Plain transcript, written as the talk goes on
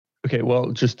Okay,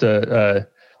 well, just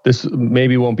this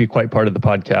maybe won't be quite part of the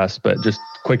podcast, but just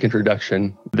quick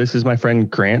introduction. This is my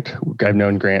friend Grant. I've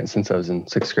known Grant since I was in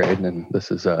 6th grade, and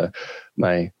this is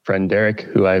my friend Derek,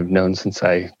 who I've known since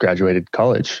I graduated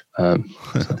college.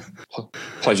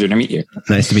 Pleasure to meet you.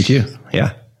 Nice to meet you.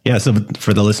 Yeah. So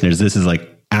for the listeners, this is like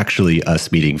actually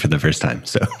us meeting for the first time.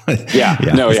 So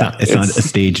it's not a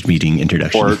staged meeting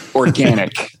introduction or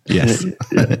organic. Yes.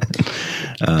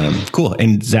 Cool.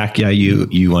 And Zach,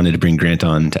 you wanted to bring Grant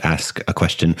on to ask a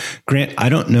question. Grant, I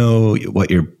don't know what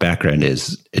your background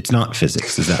is. It's not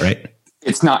physics. Is that right?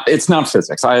 It's not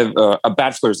physics. I have a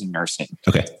bachelor's in nursing.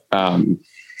 Okay.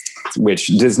 Which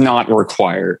does not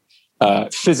require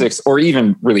physics or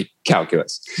even really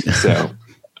calculus. So,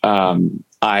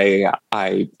 I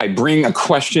bring a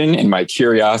question and my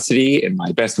curiosity and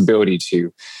my best ability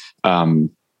to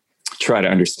try to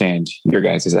understand your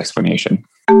guys' explanation.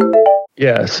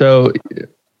 Yeah. So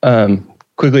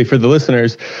quickly for the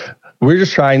listeners, we're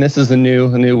just trying. This is a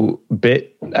new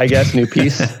bit, I guess, new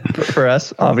piece for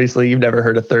us. Obviously, you've never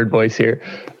heard a third voice here.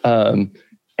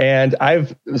 And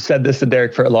I've said this to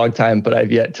Derek for a long time, but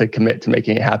I've yet to commit to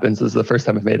making it happen. So this is the first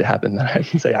time I've made it happen that I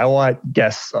can say I want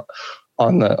guests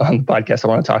on the podcast. I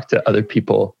want to talk to other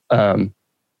people. And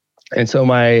so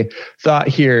my thought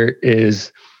here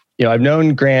is, I've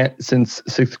known Grant since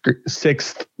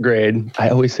sixth grade. I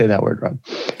always say that word wrong.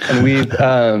 And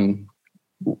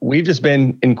we've just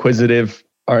been inquisitive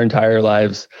our entire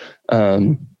lives.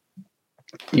 We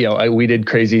did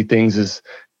crazy things as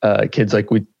kids. Like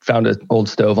we found an old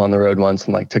stove on the road once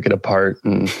and took it apart,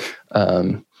 and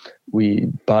we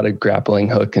bought a grappling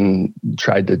hook and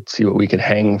tried to see what we could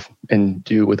hang and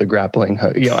do with a grappling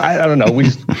hook. I don't know.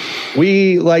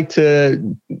 We like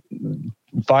to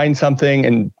find something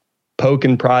and poke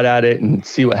and prod at it and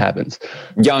see what happens.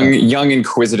 Young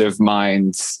inquisitive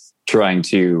minds trying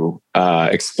to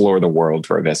explore the world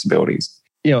to our best abilities.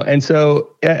 And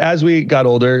so as we got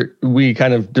older, we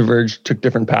kind of diverged, took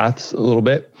different paths a little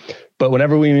bit. But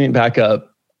whenever we meet back up,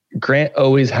 Grant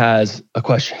always has a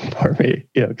question for me,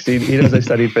 because he knows I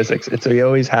studied physics. And so he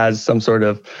always has some sort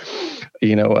of,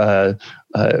 how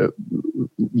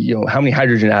many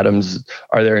hydrogen atoms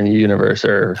are there in the universe?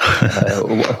 Or,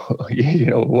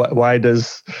 why do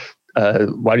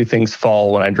things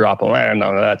fall when I drop them? I don't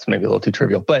know, that's maybe a little too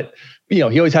trivial. But, he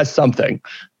always has something.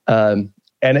 And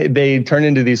they turn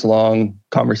into these long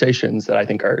conversations that I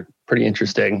think are pretty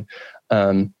interesting.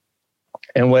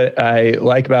 And what I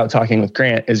like about talking with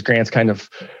Grant is Grant's kind of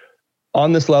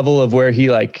on this level of where he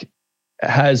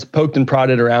has poked and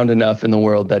prodded around enough in the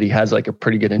world that he has a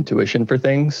pretty good intuition for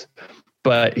things,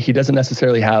 but he doesn't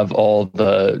necessarily have all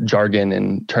the jargon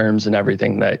and terms and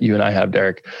everything that you and I have,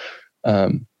 Derek.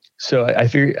 So I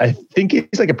think he's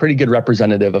a pretty good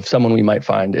representative of someone we might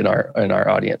find in our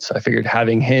audience. So I figured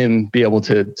having him be able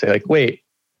to say wait,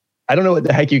 I don't know what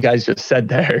the heck you guys just said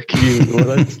there.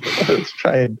 Let's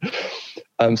try and.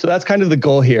 So that's kind of the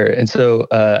goal here. And so,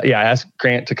 I asked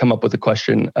Grant to come up with a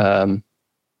question.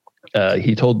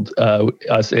 He told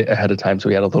us ahead of time, so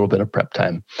we had a little bit of prep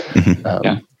time.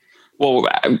 Yeah. Well,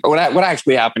 what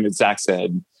actually happened is Zach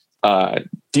said,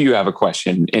 do you have a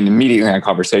question? And immediately in that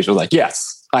conversation, I was like,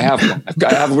 yes, I have one.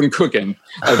 I have one cooking.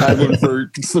 I've had one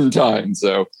for some time.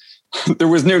 So there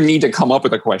was no need to come up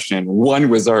with a question. One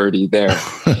was already there.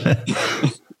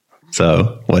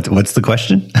 So what's the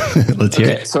question? Let's hear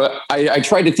it. So I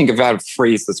tried to think of how to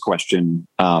phrase this question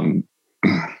in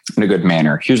a good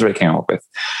manner. Here's what I came up with.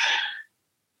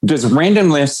 Does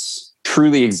randomness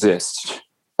truly exist?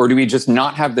 Or do we just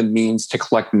not have the means to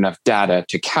collect enough data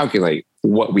to calculate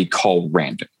what we call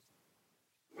random?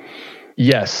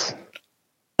 Yes.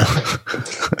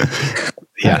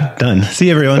 Yeah, done. See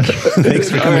everyone.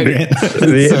 Thanks for coming, Grant.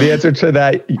 The answer to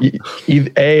that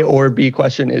A or B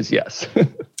question is yes.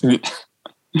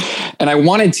 And I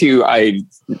wanted to,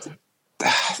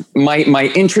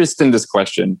 my interest in this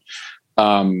question,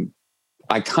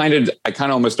 I kind of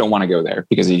almost don't want to go there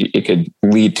because it could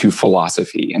lead to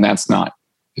philosophy, and I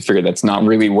figure that's not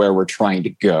really where we're trying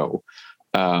to go.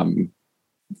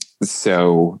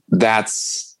 So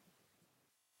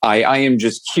I am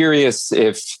just curious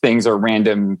if things are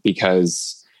random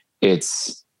because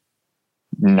it's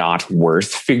not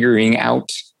worth figuring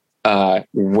out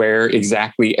where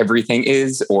exactly everything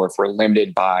is, or if we're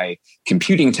limited by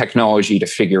computing technology to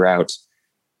figure out,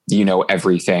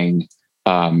 everything.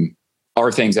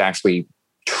 Are things actually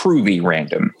truly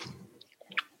random?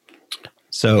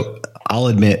 So I'll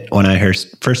admit, when I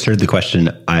first heard the question,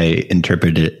 I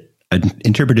interpreted it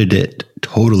interpreted it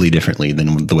totally differently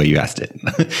than the way you asked it.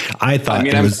 I thought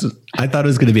it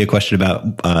was going to be a question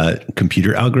about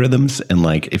computer algorithms, and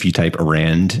like if you type a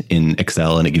rand in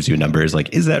Excel and it gives you numbers,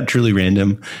 like is that truly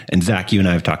random? And Zach, you and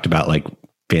I have talked about like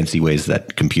fancy ways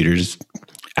that computers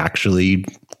actually,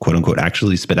 quote unquote,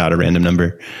 actually spit out a random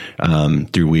number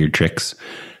through weird tricks.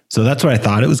 So that's where I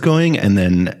thought it was going. And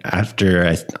then after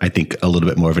I think a little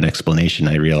bit more of an explanation,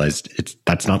 I realized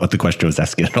that's not what the question was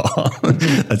asking at all.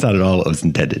 That's not at all what was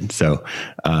intended. So,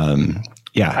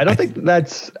 yeah. I don't think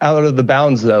that's out of the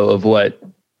bounds though of what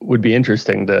would be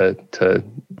interesting to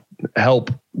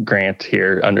help Grant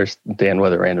here understand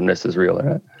whether randomness is real or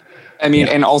not. I mean,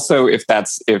 and also if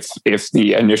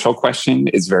the initial question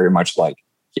is very much like,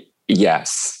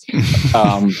 yes.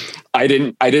 I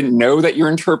didn't know that your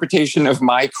interpretation of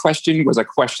my question was a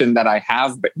question that I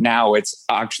have, but now it's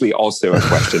actually also a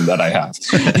question that I have.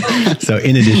 So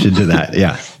in addition to that,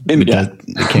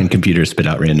 can computers spit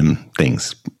out random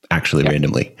things actually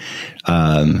randomly?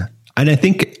 And I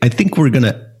think we're going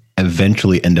to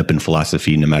eventually end up in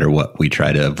philosophy no matter what we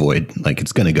try to avoid. Like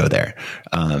it's going to go there.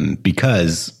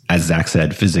 Because as Zach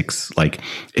said, physics, like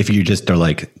if you just are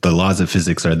like the laws of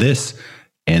physics are this,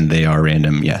 and they are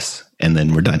random, yes. And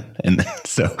then we're done. And then,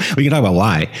 so we can talk about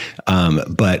why.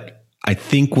 But I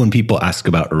think when people ask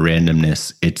about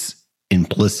randomness, it's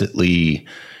implicitly,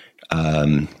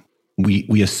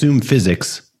 we assume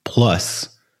physics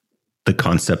plus the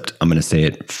concept, I'm going to say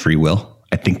it, free will.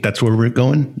 I think that's where we're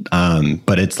going.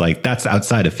 But it's like, that's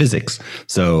outside of physics.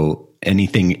 So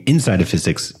anything inside of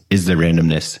physics is the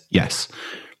randomness, yes.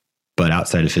 But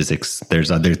outside of physics, there's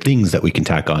other things that we can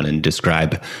tack on and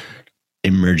describe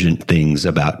emergent things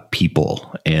about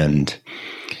people. And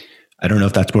I don't know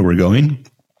if that's where we're going.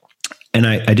 And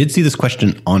I did see this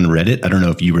question on Reddit. I don't know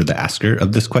if you were the asker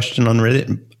of this question on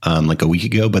Reddit like a week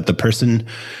ago, but the person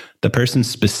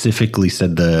specifically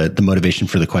said the motivation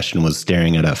for the question was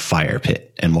staring at a fire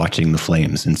pit and watching the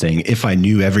flames and saying, if I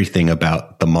knew everything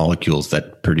about the molecules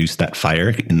that produce that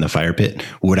fire in the fire pit,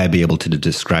 would I be able to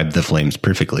describe the flames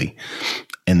perfectly?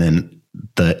 And then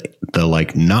the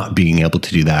like not being able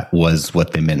to do that was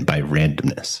what they meant by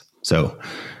randomness. So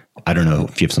I don't know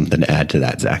if you have something to add to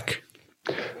that, Zach.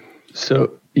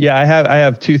 So yeah, I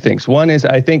have two things. One is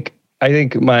I think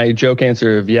my joke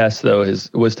answer of yes though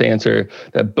was to answer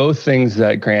that both things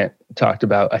that Grant talked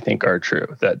about I think are true.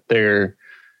 That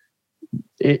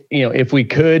if we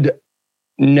could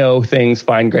know things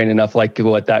fine-grained enough, like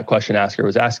what that question asker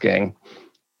was asking,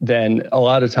 then a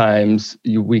lot of times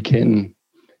we can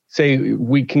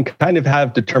kind of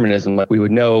have determinism, like we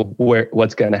would know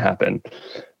what's going to happen.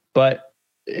 But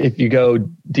if you go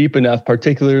deep enough,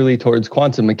 particularly towards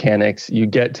quantum mechanics, you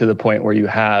get to the point where you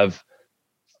have,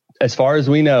 as far as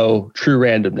we know, true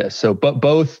randomness. So, but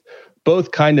both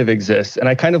kind of exist. And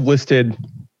I kind of listed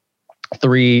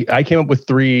I came up with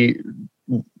three,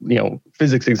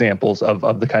 physics examples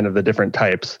of the kind of the different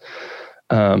types.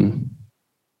 And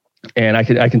I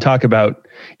can talk about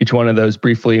each one of those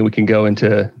briefly, and we can go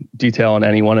into detail on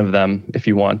any one of them if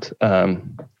you want.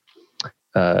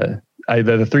 The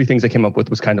three things I came up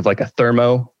with was kind of like a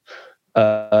thermo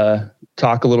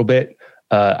talk a little bit.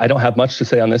 I don't have much to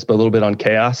say on this, but a little bit on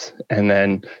chaos, and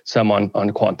then some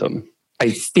on quantum. I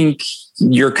think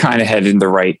you're kind of headed in the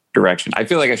right direction. I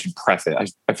feel like I should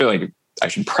preface. I feel like I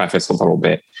should preface a little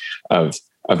bit of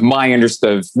my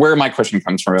of where my question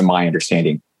comes from and my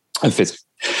understanding of physics.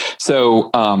 So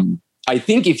I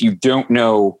think if you don't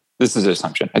know, this is an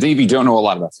assumption. I think if you don't know a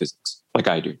lot about physics, like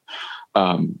I do,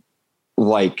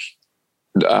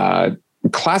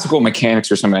 classical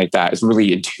mechanics or something like that is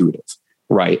really intuitive,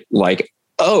 right? Like,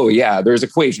 oh yeah, there's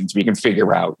equations we can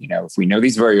figure out. If we know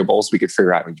these variables, we could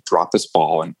figure out, we could drop this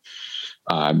ball and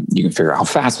you can figure out how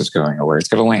fast it's going or where it's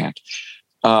going to land.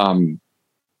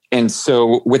 And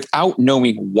so without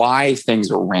knowing why things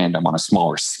are random on a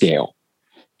smaller scale,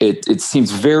 it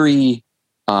seems very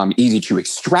easy to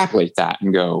extrapolate that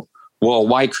and go, well,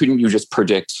 why couldn't you just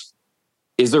predict?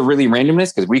 Is there really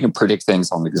randomness? Because we can predict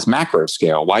things on this macro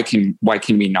scale. Why can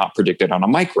we not predict it on a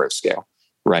micro scale,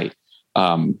 right?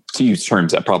 To use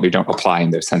terms that probably don't apply in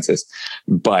those senses,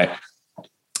 but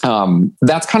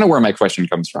that's kind of where my question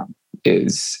comes from.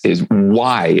 Is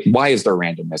why is there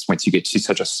randomness once you get to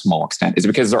such a small extent? Is it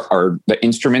because there are the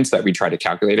instruments that we try to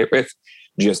calculate it with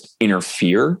just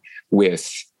interfere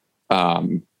with,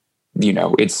 if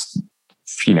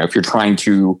you're trying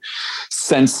to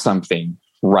sense something,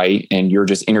 right, and you're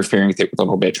just interfering with it a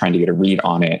little bit, trying to get a read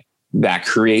on it, that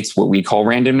creates what we call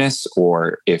randomness.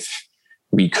 Or if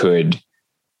we could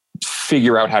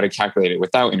figure out how to calculate it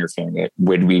without interfering it,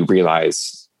 would we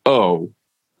realize, oh,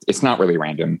 it's not really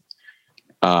random?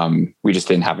 We just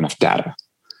didn't have enough data.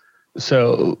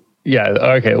 So yeah,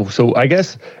 okay. So I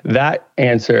guess that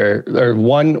answer, or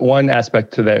one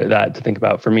aspect to that to think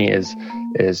about for me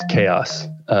is chaos.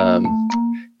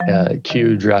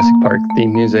 Cue Jurassic Park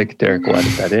theme music. Derek will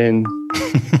edit that in.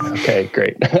 Okay,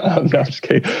 great. No, I'm just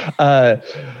kidding.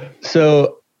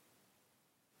 So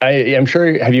I'm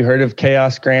sure. Have you heard of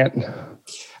chaos, Grant?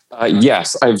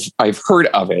 Yes, I've heard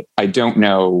of it. I don't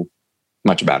know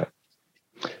much about it.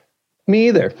 Me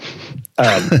either.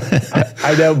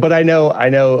 I know, but I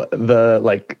know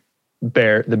the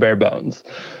bare bones.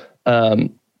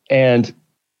 And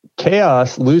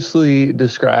chaos, loosely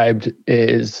described,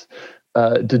 is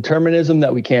determinism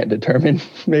that we can't determine.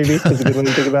 Maybe is a good way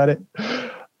to think about it.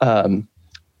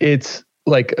 It's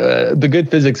like the good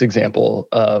physics example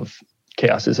of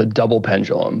chaos is a double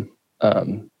pendulum.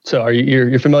 So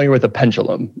you're familiar with a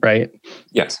pendulum, right?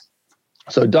 Yes.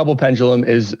 So double pendulum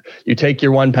is you take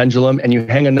your one pendulum and you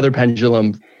hang another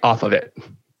pendulum off of it.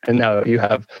 And now you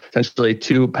have essentially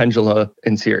two pendula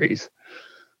in series.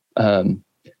 And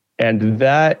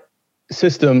that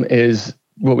system is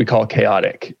what we call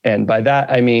chaotic. And by that,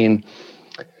 I mean,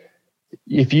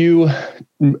 if you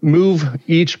move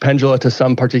each pendula to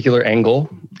some particular angle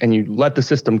and you let the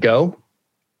system go,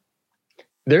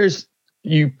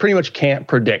 you pretty much can't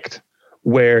predict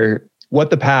what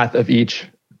the path of each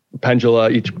pendula,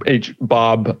 each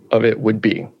bob of it would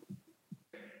be.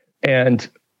 And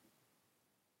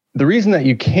the reason that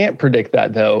you can't predict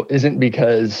that, though, isn't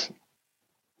because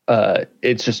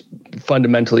it's just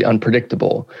fundamentally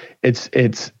unpredictable. It's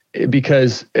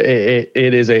because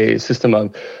it is a system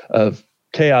of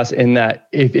chaos in that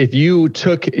if you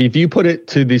put it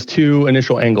to these two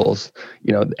initial angles,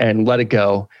 and let it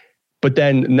go, but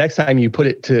then next time you put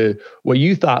it to what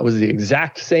you thought was the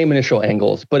exact same initial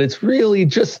angles, but it's really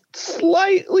just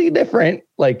slightly different.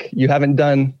 Like you haven't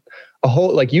done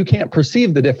you can't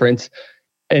perceive the difference.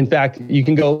 In fact, you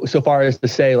can go so far as to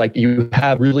say, like, you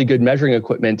have really good measuring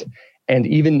equipment. And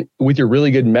even with your really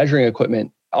good measuring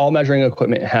equipment, all measuring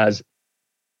equipment has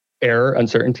error,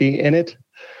 uncertainty in it.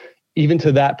 Even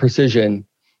to that precision,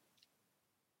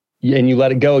 and you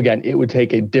let it go again, it would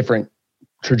take a different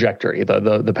trajectory.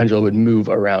 The pendulum would move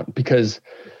around because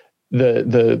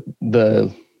the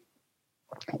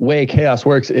way chaos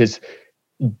works is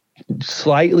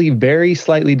very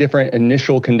slightly different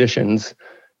initial conditions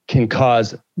can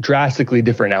cause drastically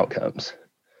different outcomes.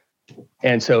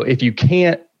 And so if you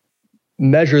can't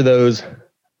measure those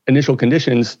initial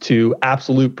conditions to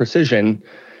absolute precision,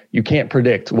 you can't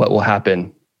predict what will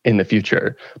happen in the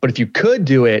future. But if you could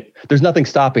do it, there's nothing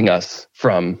stopping us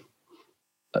from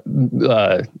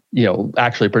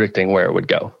actually predicting where it would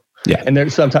go. Yeah. And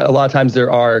there's a lot of times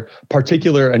there are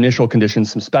particular initial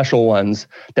conditions, some special ones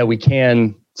that we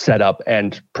can set up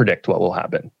and predict what will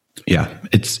happen. Yeah,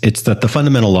 it's that the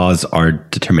fundamental laws are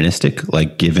deterministic.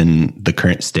 Like, given the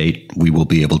current state, we will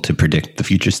be able to predict the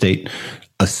future state,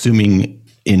 assuming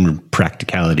in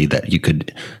practicality that you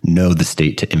could know the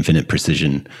state to infinite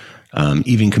precision.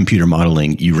 Even computer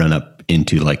modeling, you run up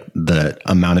into like the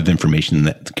amount of information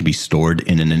that can be stored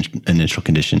in an initial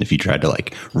condition. If you tried to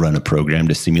like run a program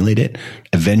to simulate it,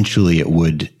 eventually it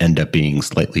would end up being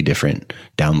slightly different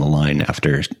down the line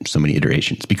after so many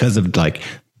iterations because of like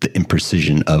the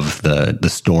imprecision of the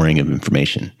storing of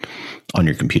information on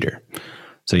your computer.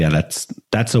 So yeah,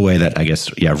 that's a way that I guess,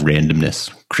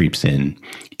 randomness creeps in,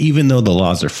 even though the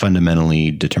laws are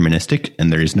fundamentally deterministic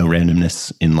and there is no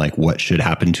randomness in like what should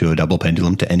happen to a double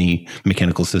pendulum to any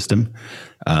mechanical system.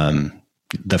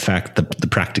 The fact, the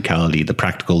practicality, the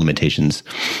practical limitations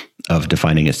of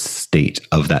defining a state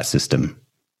of that system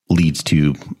leads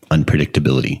to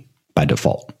unpredictability by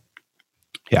default.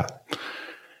 Yeah.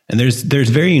 And there's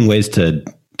varying ways to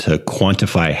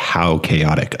quantify how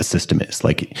chaotic a system is.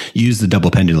 Like, use the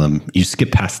double pendulum, you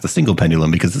skip past the single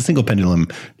pendulum because the single pendulum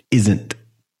isn't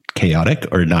chaotic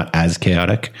or not as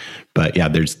chaotic. But yeah,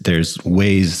 there's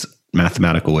ways,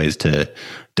 mathematical ways to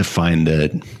define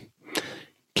the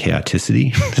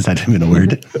chaoticity, is that even a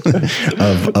word,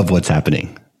 of what's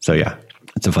happening. So yeah,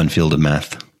 it's a fun field of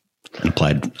math,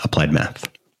 applied math.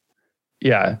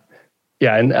 Yeah.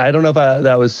 Yeah, and I don't know if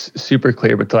that was super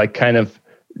clear, but to like kind of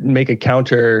make a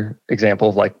counter example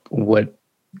of like what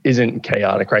isn't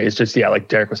chaotic, right? It's just, like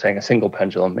Derek was saying, a single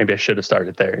pendulum. Maybe I should have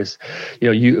started there. Is,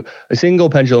 a single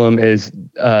pendulum is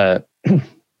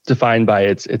defined by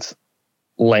its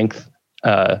length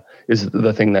is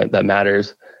the thing that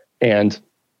matters. And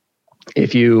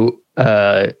if you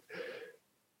have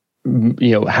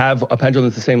a pendulum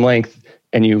that's the same length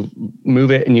and you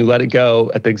move it and you let it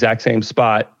go at the exact same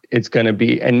spot, it's going to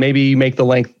be, and maybe you make the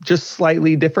length just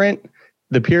slightly different,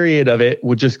 the period of it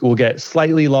will get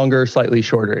slightly longer, slightly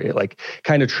shorter. It like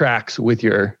kind of tracks with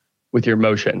your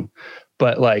motion.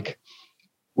 But like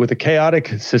with a chaotic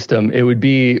system, it would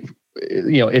be,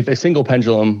 if a single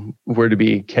pendulum were to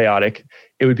be chaotic,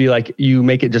 it would be like you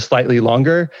make it just slightly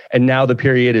longer, and now the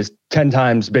period is 10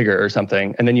 times bigger or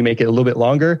something, and then you make it a little bit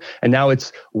longer, and now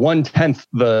it's 1/10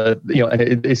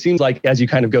 and it seems like as you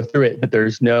kind of go through it that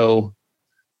there's no,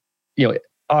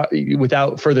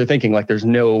 without further thinking, like there's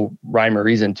no rhyme or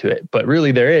reason to it, but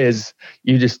really there is.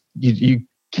 You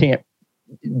can't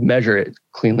measure it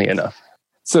cleanly enough.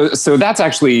 So that's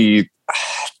actually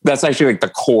like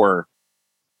the core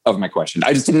of my question.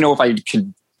 I just didn't know if I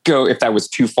could go, if that was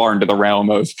too far into the realm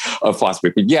of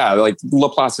philosophy. But yeah, like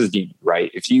Laplace's demon,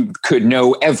 right? If you could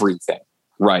know everything,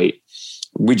 right,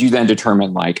 would you then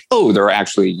determine like, oh, there are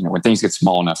actually, when things get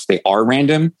small enough, they are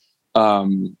random?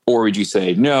 Or would you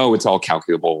say, no, it's all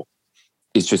calculable.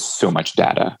 It's just so much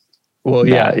data. Well,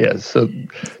 yeah. So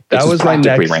that was my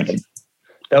next. Random.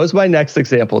 That was my next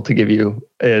example to give you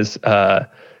is,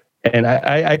 and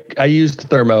I used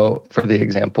thermo for the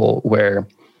example where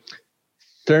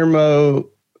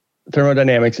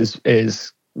thermodynamics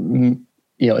is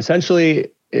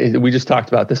essentially, we just talked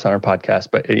about this on our podcast,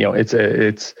 but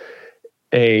it's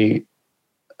a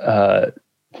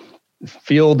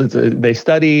field. They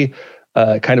study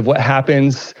kind of what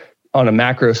happens on a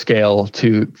macro scale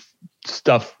to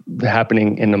stuff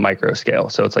happening in the micro scale.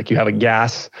 So it's like you have a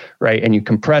gas, right? And you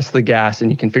compress the gas and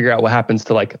you can figure out what happens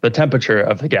to like the temperature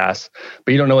of the gas,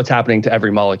 but you don't know what's happening to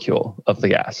every molecule of the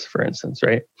gas, for instance,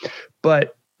 right?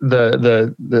 But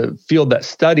the field that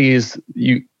studies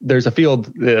there's a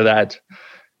field that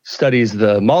studies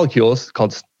the molecules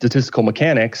called statistical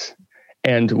mechanics.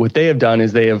 And what they have done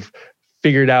is they have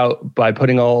figured out by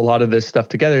putting a lot of this stuff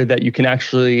together that you can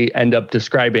actually end up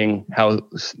describing how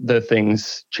the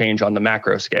things change on the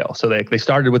macro scale. So they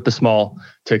started with the small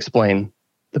to explain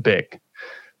the big.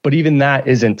 But even that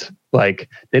isn't like,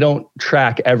 they don't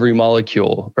track every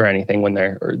molecule or anything when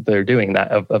they're doing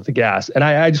that of the gas. And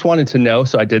I just wanted to know,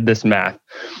 so I did this math,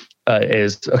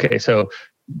 so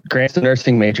Grant's a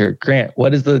nursing major. Grant,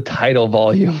 what is the tidal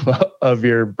volume of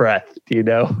your breath? Do you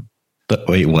know?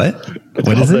 Wait, what?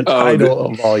 What is the it?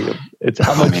 tidal volume. It's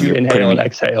how much you inhale and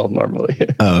exhale normally.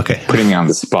 Oh, okay. Putting me on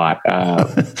the spot. I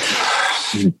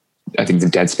think the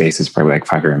dead space is probably like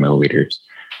 500 milliliters.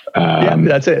 Yeah,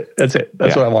 that's it. That's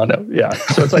what I want to know. Yeah.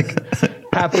 So it's like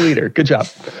half a liter. Good job.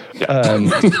 Yeah.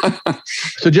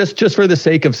 So just for the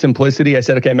sake of simplicity, I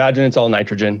said, okay, imagine it's all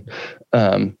nitrogen.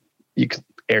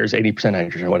 Air's 80%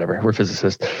 nitrogen, whatever. We're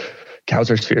physicists. Cows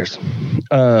are spheres.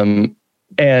 And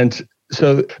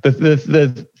so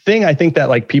the thing I think that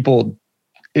like people,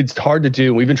 it's hard to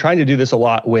do. We've been trying to do this a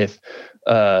lot with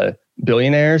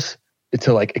billionaires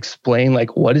to like explain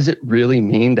like, what does it really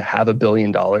mean to have $1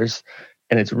 billion?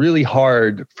 And it's really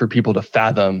hard for people to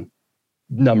fathom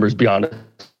numbers beyond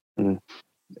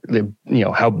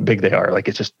how big they are. Like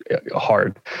it's just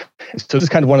hard. So this is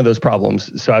kind of one of those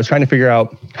problems. So I was trying to figure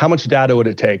out how much data would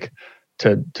it take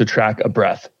to track a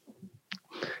breath.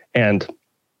 And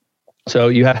so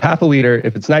you have half a liter.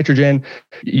 If it's nitrogen,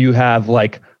 you have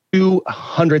like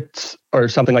 200ths or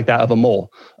something like that of a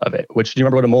mole of it, which, do you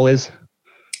remember what a mole is?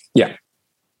 Yeah.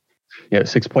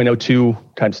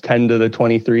 6.02 times 10 to the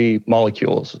 23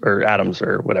 molecules or atoms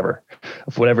or whatever,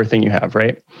 of whatever thing you have,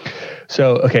 right?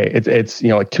 So, okay, it's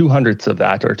like 200ths of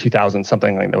that or 2,000,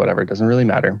 something like that, whatever. It doesn't really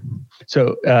matter.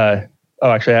 So,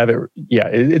 actually I have it.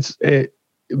 Yeah,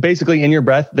 basically in your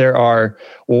breath, there are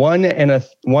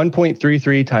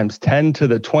 1.33 times 10 to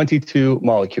the 22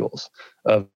 molecules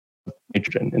of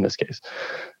nitrogen in this case.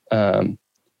 And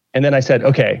then I said,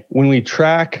 okay, when we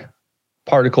track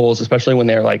particles, especially when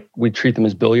they're like, we treat them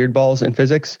as billiard balls in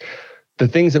physics, the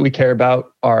things that we care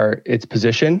about are its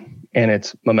position and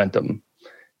its momentum.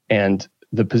 And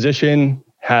the position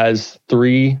has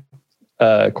 3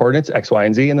 coordinates, X, Y,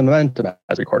 and Z, and the momentum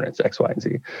has 3 coordinates, X, Y, and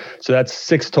Z. So that's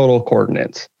 6 total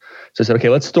coordinates. So I said, okay,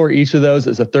 let's store each of those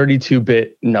as a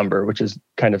 32-bit number, which is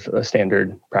kind of a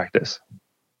standard practice.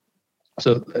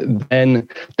 So then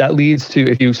that leads to,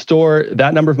 if you store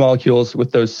that number of molecules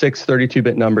with those 6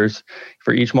 32-bit numbers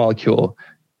for each molecule,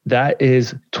 that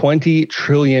is 20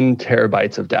 trillion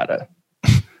terabytes of data.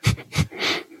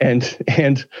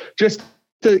 and just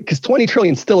because 20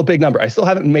 trillion is still a big number. I still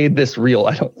haven't made this real,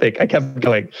 I don't think. I kept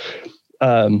going.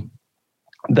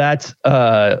 That's,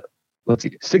 let's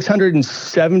see,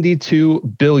 672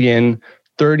 billion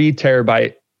 30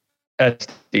 terabyte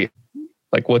SD,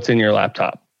 like what's in your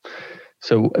laptop.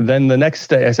 So then the next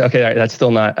day I said, okay, that's still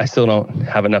not, I still don't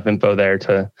have enough info there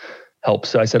to help.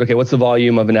 So I said, okay, what's the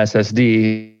volume of an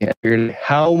SSD? And I figured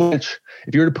how much,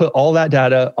 if you were to put all that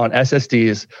data on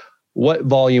SSDs, what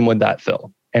volume would that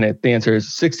fill? And the answer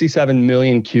is 67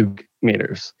 million cubic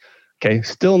meters. Okay,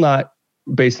 still not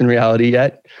based in reality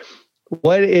yet.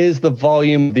 What is the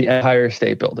volume of the Empire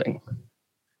State Building?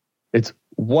 It's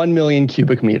 1 million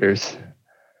cubic meters.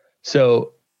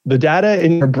 So the data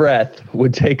in your breath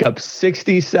would take up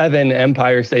 67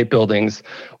 Empire State Buildings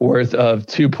worth of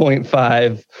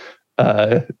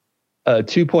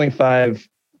 2.5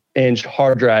 inch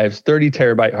hard drives, 30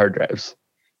 terabyte hard drives.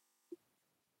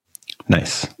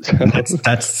 Nice.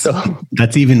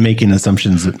 That's even making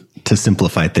assumptions to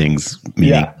simplify things.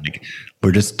 Meaning, like,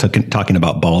 we're just talking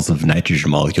about balls of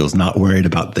nitrogen molecules, not worried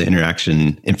about the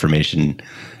interaction information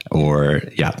or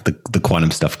the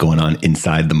quantum stuff going on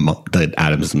inside the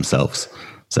atoms themselves.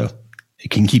 So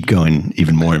it can keep going.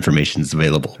 Even more information is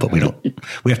available, but we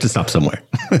have to stop somewhere.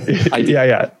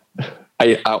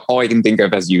 All I can think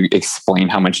of as you explain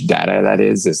how much data that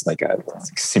is like a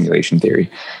simulation theory.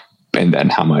 And then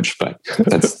how much, but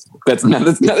that's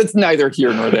neither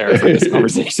here nor there for this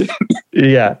conversation.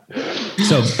 Yeah.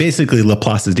 So basically,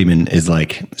 Laplace's demon is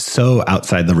like so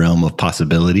outside the realm of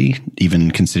possibility,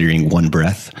 even considering one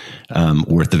breath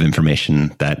worth of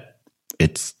information, that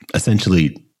it's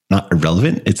essentially not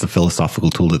irrelevant. It's a philosophical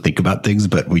tool to think about things,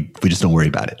 but we just don't worry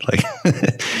about it. Like,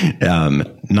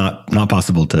 not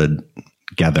possible to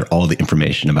gather all the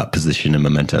information about position and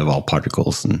momentum of all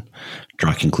particles and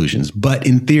draw conclusions. But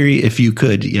in theory, if you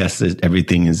could, yes,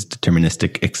 everything is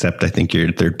deterministic, except I think your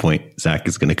third point, Zach,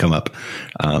 is going to come up.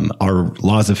 Our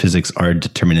laws of physics are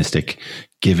deterministic.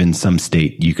 Given some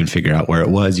state, you can figure out where it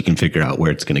was, you can figure out where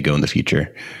it's going to go in the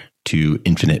future to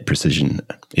infinite precision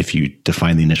if you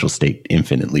define the initial state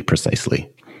infinitely precisely.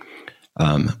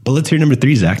 But let's hear number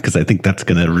 3, Zach, because I think that's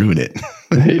going to ruin it.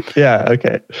 Yeah,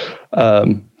 okay.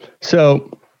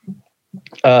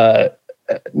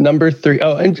 Number 3.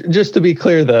 Oh, and just to be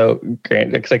clear, though,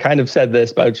 Grant, because I kind of said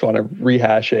this, but I just want to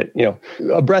rehash it. You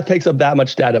know, a breath takes up that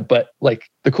much data, but like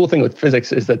the cool thing with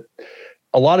physics is that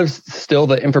a lot of still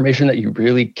the information that you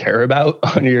really care about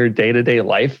on your day-to-day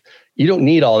life, you don't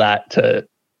need all that to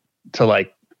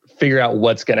like figure out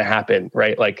what's going to happen,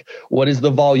 right? Like, what is the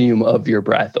volume of your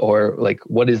breath, or like,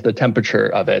 what is the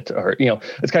temperature of it? Or, you know,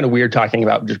 it's kind of weird talking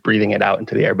about just breathing it out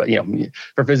into the air, but, you know,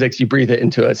 for physics, you breathe it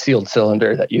into a sealed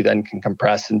cylinder that you then can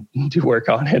compress and do work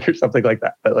on it or something like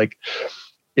that. But like,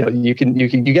 you know, you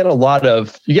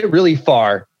get really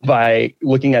far by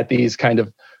looking at these kind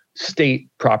of state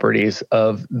properties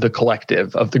of the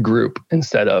collective, of the group,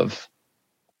 instead of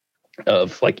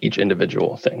like each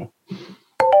individual thing.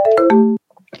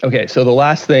 Okay, so the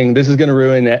last thing, this is going to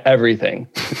ruin everything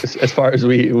as far as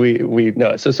we know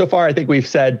it. So far, I think we've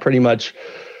said pretty much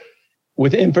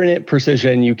with infinite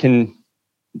precision, you can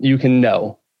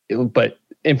know, but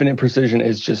infinite precision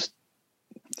is just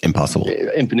impossible.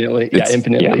 Infinitely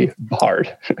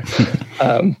hard.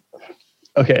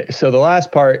 Okay, so the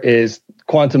last part is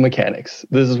quantum mechanics.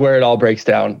 This is where it all breaks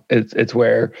down. It's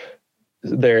where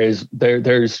there's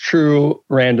true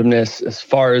randomness as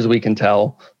far as we can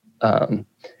tell.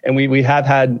 And we have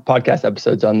had podcast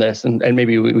episodes on this, and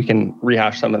maybe we can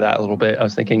rehash some of that a little bit, I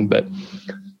was thinking. But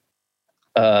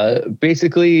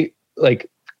basically,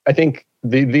 like, I think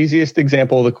the easiest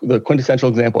example, the quintessential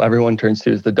example everyone turns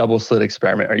to is the double slit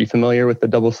experiment. Are you familiar with the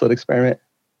double slit experiment?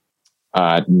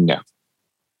 No.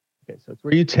 Okay, so it's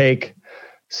where you take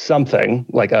something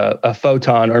like a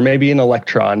photon, or maybe an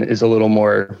electron is a little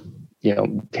more, you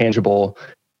know, tangible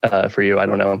for you. I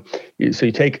don't know. So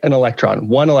you take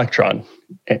one electron,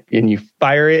 and you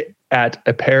fire it at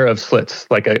a pair of slits,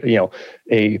 like a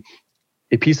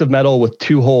piece of metal with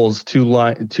two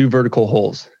vertical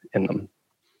holes in them.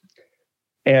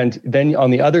 And then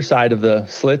on the other side of the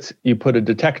slits, you put a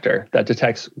detector that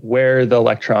detects where the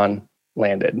electron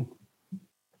landed.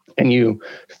 And you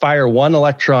fire one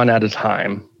electron at a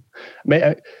time.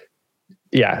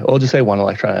 We'll just say one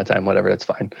electron at a time, whatever, that's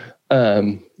fine.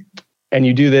 And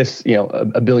you do this, you know,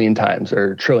 a billion times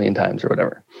or a trillion times or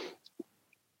whatever.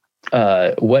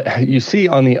 What you see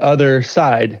on the other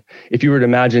side, if you were to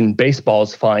imagine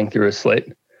baseballs flying through a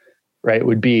slit, right,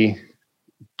 would be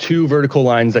two vertical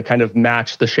lines that kind of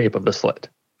match the shape of the slit,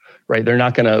 right? They're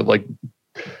not going to like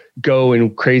go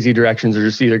in crazy directions. They're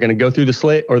just either going to go through the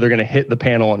slit or they're going to hit the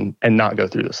panel and not go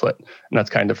through the slit. And that's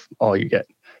kind of all you get.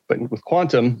 But with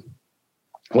quantum,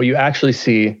 what you actually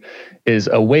see is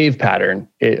a wave pattern,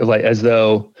 like as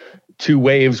though two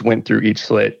waves went through each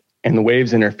slit and the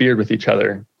waves interfered with each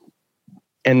other.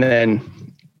 And then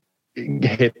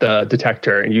hit the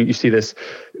detector, and you see this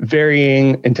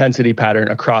varying intensity pattern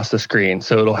across the screen.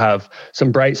 So it'll have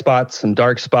some bright spots, some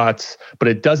dark spots, but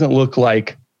it doesn't look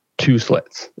like two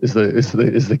slits is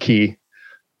the key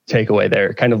takeaway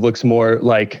there. It kind of looks more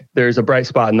like there's a bright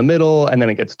spot in the middle, and then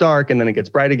it gets dark, and then it gets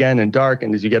bright again and dark,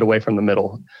 and as you get away from the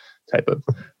middle type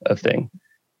of thing.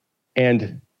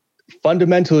 And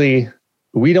fundamentally,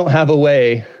 we don't have a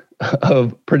way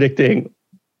of predicting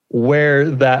where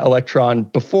that electron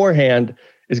beforehand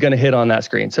is going to hit on that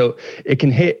screen. So it can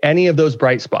hit any of those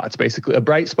bright spots. Basically, a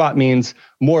bright spot means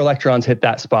more electrons hit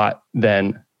that spot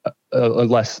than a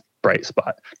less bright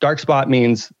spot. Dark spot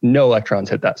means no electrons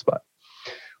hit that spot.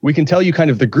 We can tell you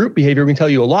kind of the group behavior. We can tell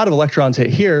you a lot of electrons hit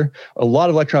here, a lot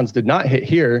of electrons did not hit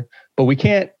here, but we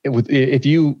can't, if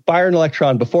you fire an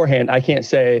electron beforehand, I can't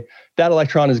say that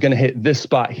electron is going to hit this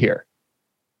spot here.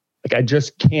 Like, I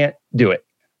just can't do it.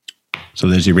 So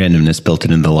there's your randomness built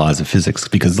in the laws of physics,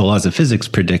 because the laws of physics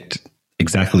predict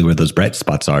exactly where those bright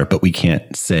spots are, but we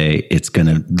can't say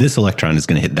this electron is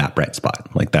going to hit that bright spot.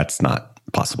 Like, that's not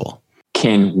possible.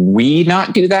 Can we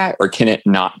not do that, or can it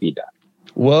not be done?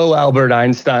 Whoa, Albert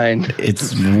Einstein.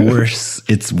 It's worse.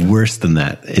 It's worse than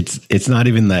that. It's not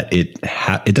even that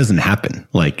it doesn't happen.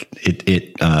 Like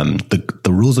the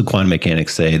rules of quantum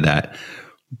mechanics say that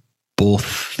both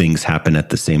things happen at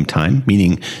the same time,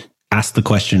 meaning ask the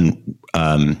question,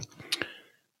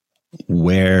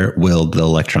 where will the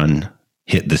electron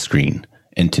hit the screen?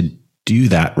 And to do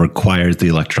that requires the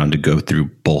electron to go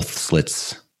through both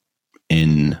slits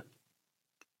in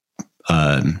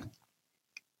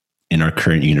our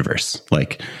current universe.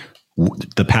 Like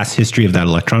the past history of that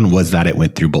electron was that it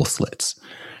went through both slits.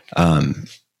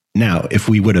 Now, if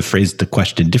we would have phrased the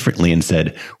question differently and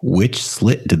said, which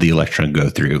slit did the electron go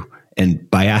through? And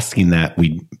by asking that,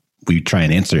 we try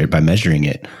and answer it by measuring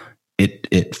it.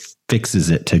 It fixes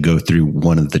it to go through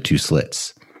one of the two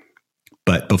slits.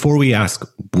 But before we ask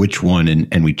which one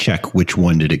and we check which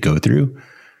one did it go through,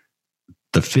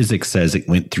 the physics says it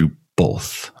went through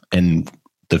both. And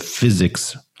the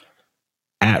physics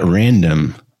at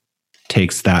random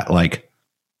takes that, like,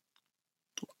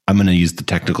 I'm going to use the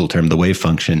technical term, the wave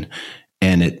function,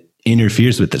 and it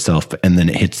interferes with itself, and then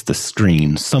it hits the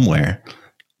screen somewhere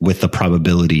with the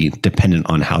probability dependent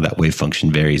on how that wave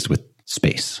function varies with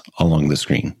space along the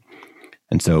screen.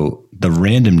 And so the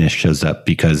randomness shows up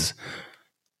because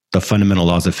the fundamental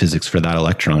laws of physics for that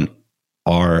electron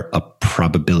are a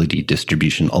probability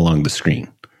distribution along the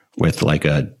screen with like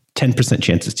a 10%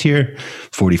 chance it's here,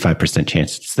 45%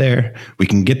 chance it's there. We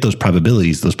can get those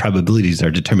probabilities. Those probabilities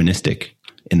are deterministic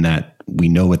in that we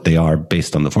know what they are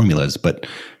based on the formulas, but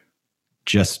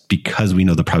just because we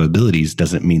know the probabilities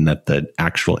doesn't mean that the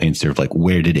actual answer of like,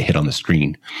 where did it hit on the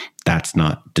screen? That's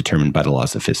not determined by the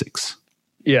laws of physics.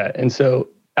 Yeah. And so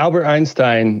Albert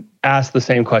Einstein asked the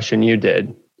same question you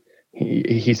did.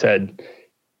 He said,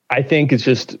 I think it's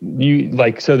just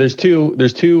so there's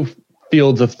two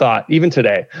fields of thought, even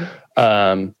today.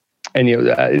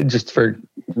 And just for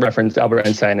reference, Albert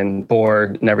Einstein and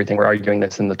Bohr and everything were arguing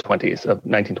this in the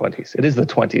 1920s. It is the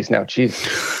 20s now. Jeez.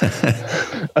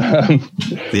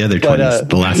 The other 20s,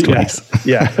 the last 20s.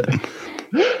 Yeah.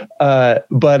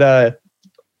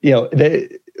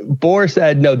 Bohr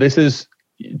said, no, this is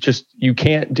just, you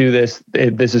can't do this.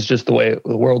 This is just the way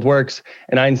the world works.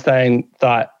 And Einstein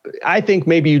thought, I think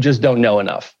maybe you just don't know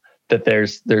enough, that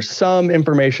there's some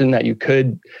information that you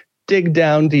could dig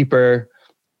down deeper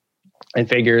and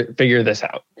figure this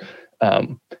out.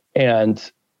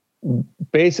 And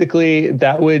basically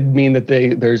that would mean that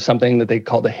there's something that they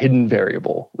call the hidden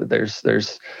variable.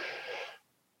 There's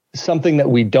something that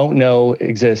we don't know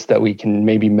exists that we can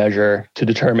maybe measure to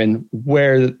determine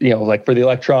where, like for the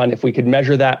electron, if we could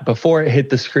measure that before it hit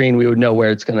the screen, we would know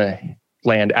where it's going to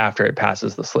land after it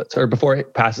passes the slits, or before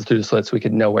it passes through the slits, we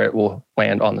could know where it will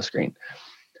land on the screen.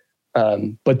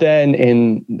 But then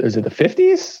is it the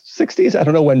 50s, 60s? I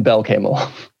don't know when Bell came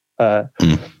along.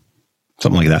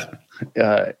 Something like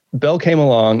that. Bell came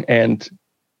along and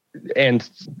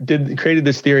created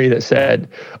this theory that said,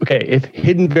 okay, if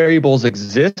hidden variables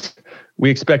exist,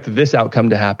 we expect this outcome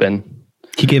to happen.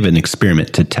 He gave an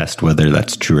experiment to test whether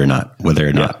that's true or not, whether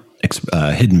or not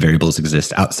hidden variables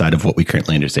exist outside of what we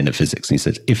currently understand of physics. And he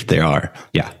says, if there are,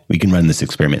 we can run this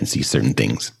experiment and see certain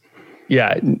things.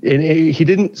 Yeah, and he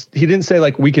didn't say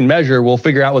like we can measure, we'll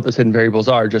figure out what those hidden variables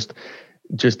are. Just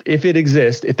if it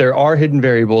exists, if there are hidden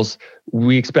variables,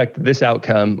 we expect this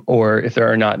outcome, or if there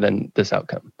are not, then this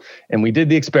outcome. And we did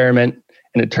the experiment,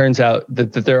 and it turns out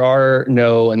that there are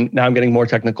no, and now I'm getting more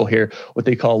technical here, what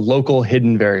they call local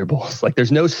hidden variables. Like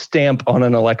there's no stamp on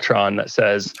an electron that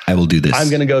says, I will do this. I'm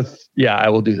going to go, I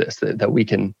will do this, that we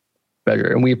can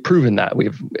measure, and we've proven that.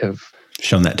 Have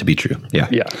shown that to be true. Yeah.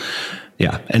 Yeah.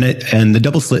 Yeah. And the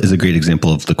double slit is a great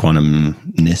example of the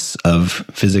quantumness of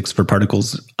physics for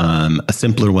particles. A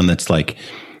simpler one that's like,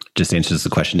 just answers the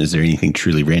question, is there anything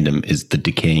truly random, is the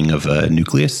decaying of a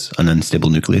nucleus, an unstable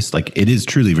nucleus. Like, it is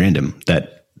truly random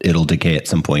that it'll decay at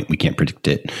some point. We can't predict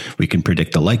it. We can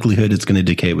predict the likelihood it's going to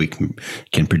decay. We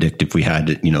can predict if we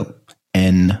had,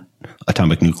 n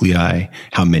atomic nuclei,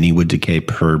 how many would decay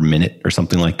per minute or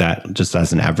something like that, just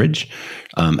as an average.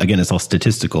 Again, it's all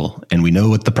statistical, and we know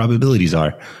what the probabilities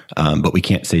are, but we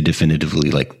can't say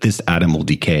definitively, like, this atom will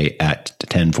decay at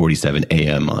 10:47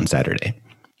 a.m. on Saturday.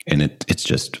 And it's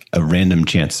just a random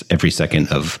chance every second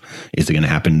of, is it going to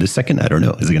happen this second? I don't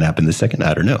know. Is it going to happen this second?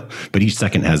 I don't know. But each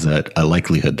second has a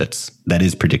likelihood that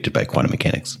is predicted by quantum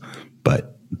mechanics.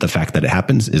 But the fact that it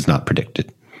happens is not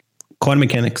predicted. Quantum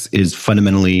mechanics is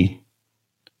fundamentally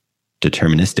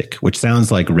deterministic, which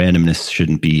sounds like randomness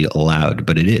shouldn't be allowed,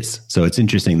 but it is. So it's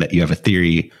interesting that you have a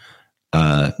theory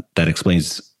that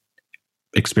explains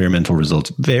experimental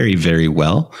results very, very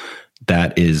well,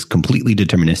 that is completely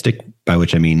deterministic, by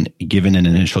which I mean, given an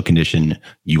initial condition,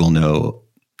 you will know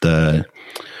the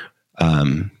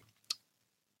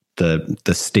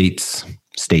state's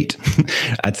state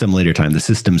at some later time, the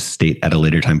system's state at a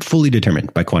later time, fully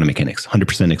determined by quantum mechanics,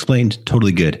 100% explained,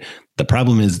 totally good. The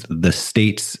problem is the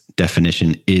state's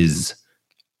definition is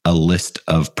a list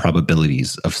of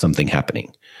probabilities of something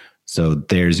happening. So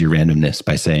there's your randomness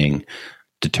by saying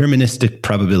deterministic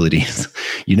probabilities.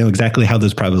 You know exactly how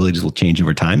those probabilities will change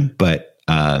over time, but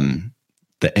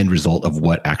the end result of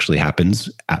what actually happens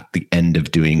at the end of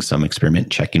doing some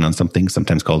experiment, checking on something,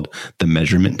 sometimes called the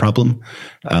measurement problem.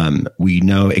 We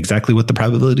know exactly what the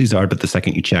probabilities are, but the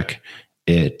second you check,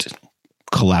 it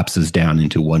collapses down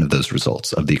into one of those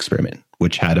results of the experiment,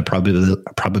 which had a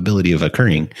probability of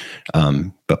occurring,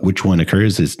 but which one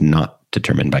occurs is not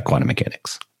determined by quantum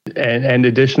mechanics. And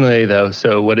additionally, though,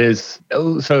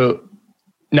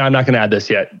 no, I'm not going to add this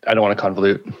yet. I don't want to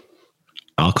convolute.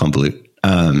 I'll convolute.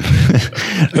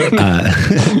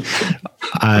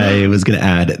 I was going to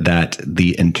add that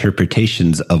the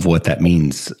interpretations of what that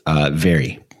means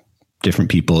vary.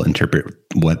 Different people interpret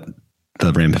what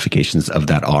the ramifications of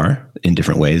that are in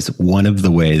different ways. One of the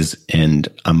ways, and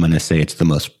I'm going to say it's the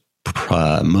most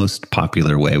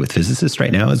popular way with physicists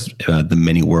right now, is the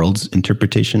many worlds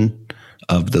interpretation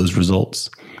of those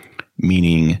results,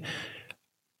 meaning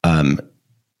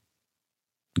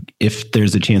if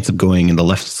there's a chance of going in the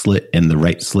left slit and the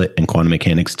right slit, and quantum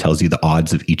mechanics tells you the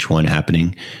odds of each one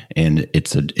happening, and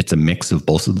it's a mix of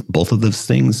both of those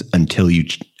things until you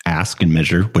ask and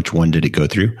measure which one did it go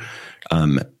through.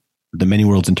 The many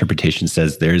worlds interpretation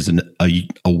says there's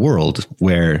a world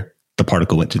where the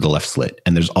particle went through the left slit,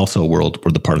 and there's also a world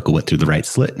where the particle went through the right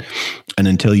slit. And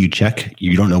until you check,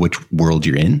 you don't know which world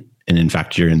you're in. And in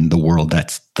fact, you're in the world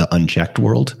that's the unchecked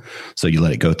world. So you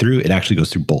let it go through. It actually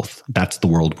goes through both. That's the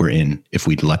world we're in if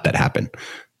we let that happen.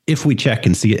 If we check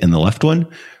and see it in the left one,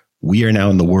 we are now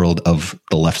in the world of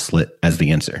the left slit as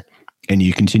the answer. And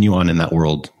you continue on in that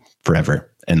world forever.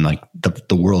 And like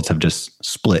the worlds have just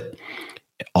split.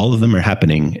 All of them are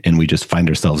happening, and we just find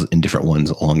ourselves in different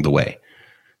ones along the way.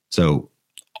 So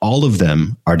all of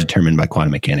them are determined by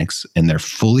quantum mechanics, and they're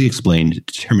fully explained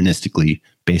deterministically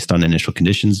based on initial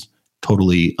conditions.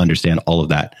 Totally understand all of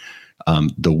that.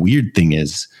 The weird thing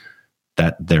is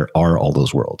that there are all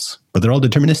those worlds, but they're all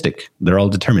deterministic. They're all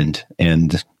determined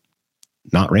and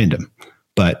not random.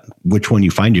 But which one you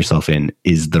find yourself in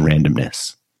is the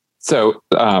randomness. So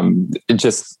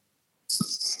just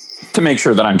to make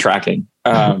sure that I'm tracking.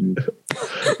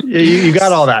 You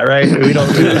got all that, right? We don't.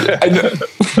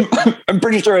 I'm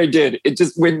pretty sure I did. It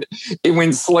just went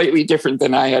slightly different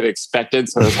than I had expected.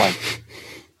 So I was like,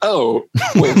 oh,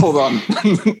 wait, hold on.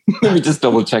 Let me just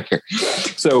double check here.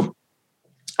 So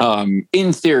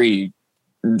in theory,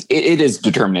 it is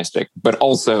deterministic, but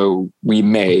also we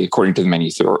may, according to the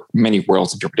many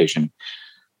worlds interpretation,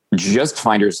 just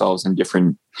find ourselves in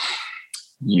different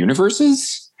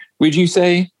universes, would you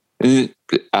say? Yeah,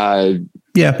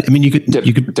 I mean, you could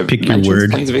pick your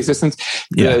word. Planes of existence.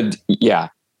 Yeah.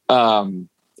 And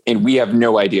we have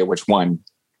no idea which one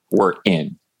we're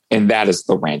in, and that is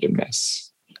the randomness.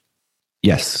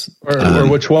 Yes, or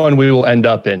which one we will end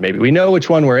up in. Maybe we know which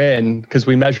one we're in because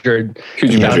we measured.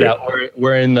 Found out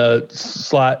we're in the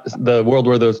slot, the world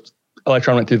where the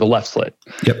electron went through the left slit.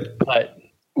 Yep. But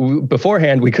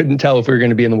beforehand, we couldn't tell if we were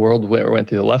going to be in the world where it went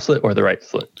through the left slit or the right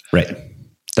slit. Right.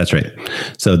 That's right.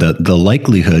 So the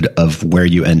likelihood of where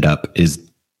you end up is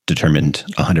determined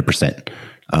 100%.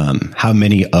 How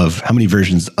many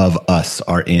versions of us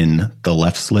are in the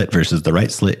left slit versus the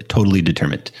right slit, totally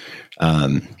determined.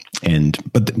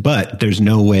 But there's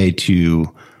no way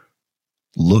to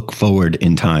look forward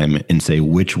in time and say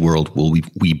which world will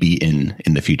we be in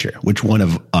the future. Which one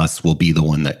of us will be the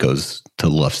one that goes to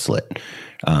the left slit?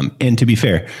 And to be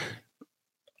fair,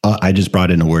 I just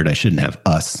brought in a word I shouldn't have.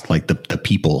 Us, like the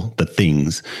people, the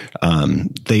things.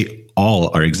 They all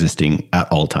are existing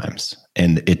at all times,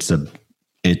 and it's.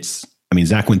 I mean,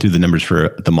 Zach went through the numbers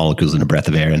for the molecules in a breath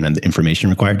of air and then the information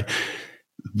required.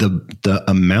 The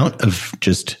amount of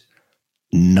just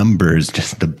numbers,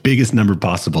 just the biggest number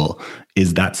possible,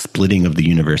 is that splitting of the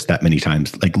universe that many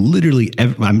times. Like literally,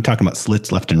 I'm talking about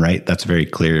slits left and right. That's very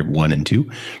clear, 1 and 2.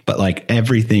 But like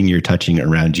everything you're touching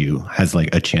around you has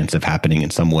like a chance of happening in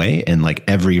some way. And like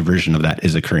every version of that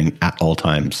is occurring at all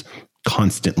times,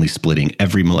 constantly splitting.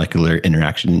 Every molecular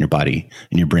interaction in your body,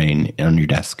 in your brain, on your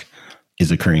desk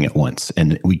is occurring at once.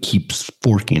 And we keep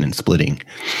forking and splitting.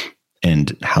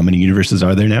 And how many universes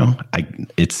are there now?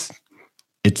 It's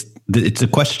a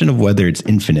question of whether it's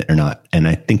infinite or not. And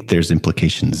I think there's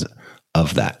implications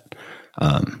of that.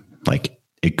 Like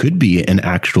it could be an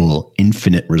actual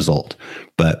infinite result,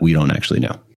 but we don't actually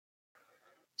know.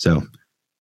 So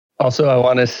also, I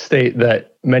want to state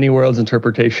that many worlds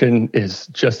interpretation is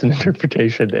just an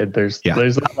interpretation. And there's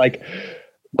not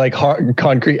like hard,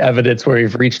 concrete evidence where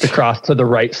you've reached across to the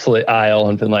right slit aisle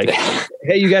and been like,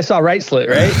 hey, you guys saw right slit,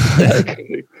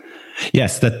 right?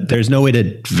 Yes, that there's no way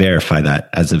to verify that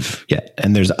as of yet.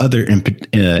 And there's other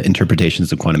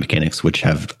interpretations of quantum mechanics which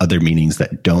have other meanings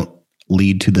that don't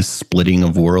lead to the splitting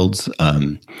of worlds.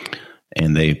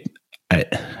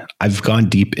 I've gone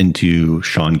deep into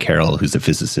Sean Carroll, who's a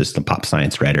physicist and pop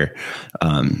science writer,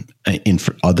 in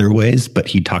for other ways, but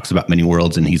he talks about many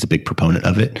worlds and he's a big proponent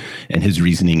of it. And his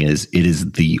reasoning is it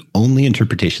is the only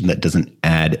interpretation that doesn't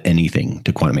add anything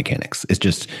to quantum mechanics. It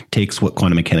just takes what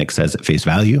quantum mechanics says at face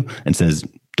value and says,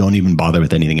 don't even bother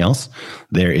with anything else.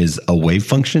 There is a wave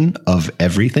function of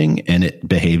everything and it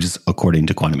behaves according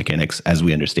to quantum mechanics as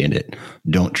we understand it.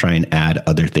 Don't try and add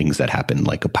other things that happen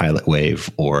like a pilot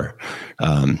wave or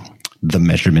the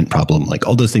measurement problem. Like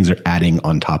all those things are adding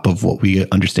on top of what we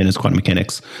understand as quantum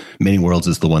mechanics. Many worlds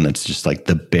is the one that's just like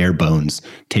the bare bones,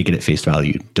 take it at face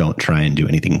value. Don't try and do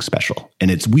anything special.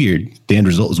 And it's weird. The end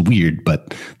result is weird,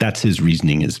 but that's his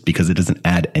reasoning, is because it doesn't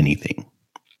add anything.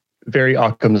 Very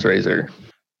Occam's razor.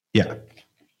 Yeah.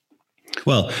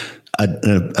 Well,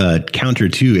 a counter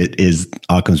to it is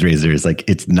Occam's razor is like,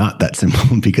 it's not that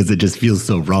simple because it just feels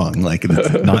so wrong. Like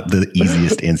it's not the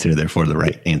easiest answer, therefore the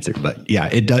right answer. But yeah,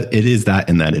 it is that,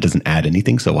 and that it doesn't add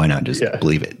anything. So why not just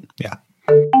believe it? Yeah.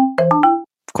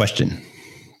 Question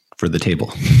for the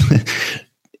table.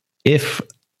 If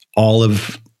all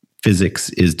of physics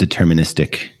is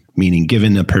deterministic, meaning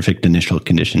given a perfect initial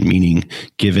condition, meaning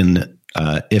given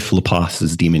if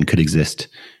Laplace's demon could exist,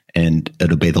 and it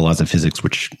obeyed the laws of physics,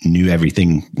 which knew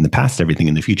everything in the past, everything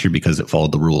in the future, because it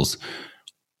followed the rules.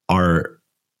 Are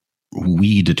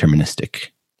we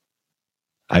deterministic?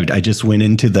 I just went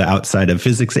into the outside of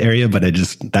physics area, but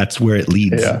that's where it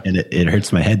leads, and it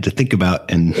hurts my head to think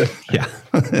about. And yeah,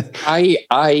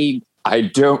 I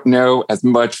don't know as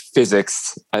much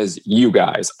physics as you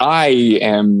guys. I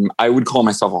would call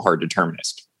myself a hard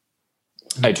determinist.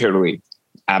 I totally,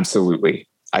 absolutely.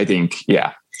 I think,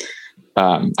 yeah.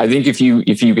 I think if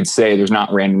you could say there's not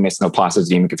randomness and Laplace's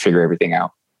demon could figure everything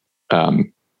out,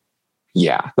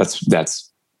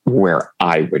 that's where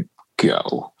I would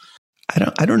go.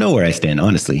 I don't know where I stand,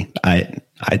 honestly.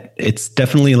 It's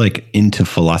definitely like into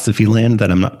philosophy land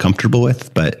that I'm not comfortable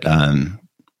with, but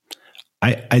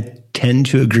I tend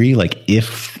to agree. Like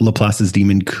if Laplace's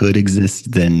demon could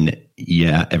exist, then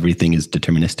yeah, everything is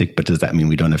deterministic. But does that mean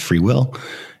we don't have free will?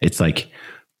 It's like,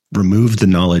 remove the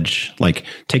knowledge, like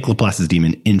take Laplace's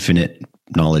demon, infinite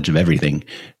knowledge of everything,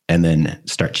 and then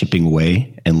start chipping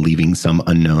away and leaving some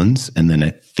unknowns. And then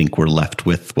I think we're left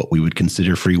with what we would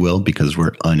consider free will because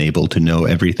we're unable to know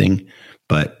everything.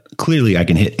 But clearly I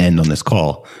can hit end on this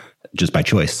call just by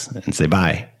choice and say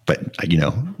bye. But you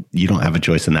don't have a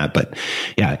choice in that. But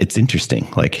yeah, it's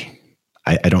interesting. Like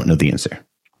I don't know the answer.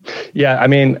 Yeah. I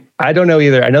mean, I don't know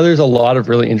either. I know there's a lot of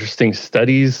really interesting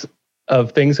studies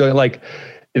of things going, like,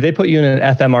 if they put you in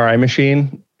an fMRI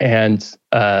machine and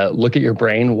look at your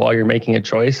brain while you're making a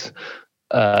choice,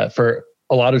 for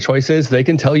a lot of choices, they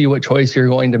can tell you what choice you're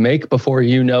going to make before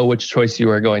you know which choice you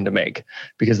are going to make,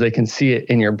 because they can see it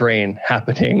in your brain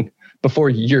happening before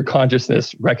your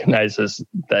consciousness recognizes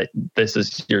that this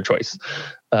is your choice.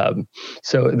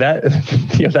 So that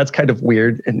that's kind of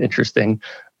weird and interesting.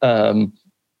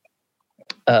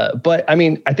 But I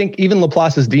mean, I think even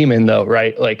Laplace's demon, though,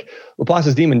 right? Like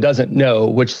Laplace's demon doesn't know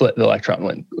which slit the electron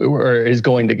went or is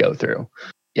going to go through.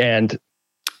 And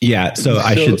Yeah. So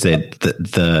I should say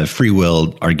the free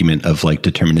will argument of like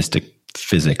deterministic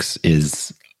physics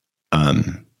is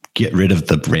get rid of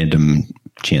the random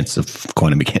chance of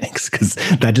quantum mechanics, because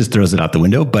that just throws it out the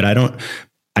window. But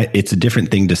it's a different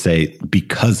thing to say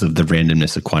because of the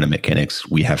randomness of quantum mechanics,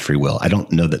 we have free will. I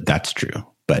don't know that that's true,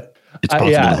 but it's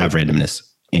possible to have randomness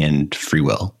and free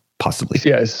will, possibly.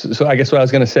 Yes. So I guess what I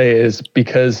was going to say is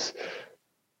because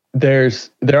there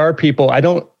are people, I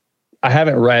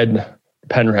haven't read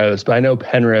Penrose, but I know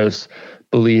Penrose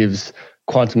believes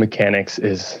quantum mechanics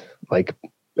is like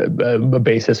a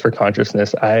basis for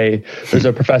consciousness. There's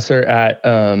a professor at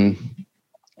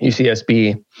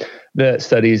UCSB that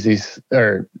studies is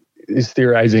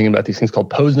theorizing about these things called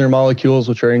Posner molecules,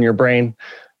 which are in your brain,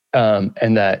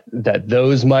 and that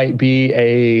those might be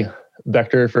a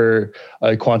vector for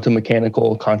a quantum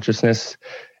mechanical consciousness.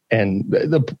 And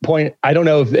the point, I don't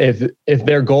know if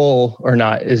their goal or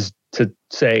not is to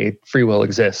say free will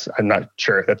exists. I'm not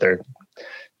sure that they're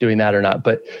doing that or not,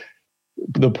 but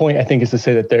the point I think is to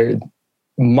say that there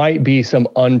might be some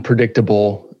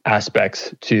unpredictable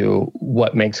aspects to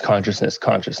what makes consciousness.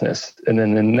 And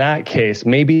then in that case,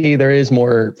 maybe there is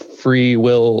more free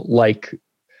will like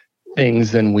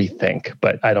things than we think,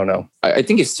 but I don't know. I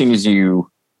think as soon as you,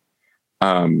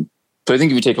 so I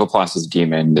think if you take Laplace's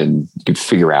demon, then you can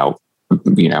figure out,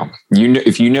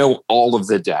 if you know all of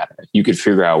the data, you could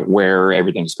figure out where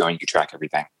everything's going, you could track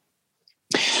everything.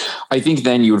 I think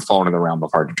then you would fall into the realm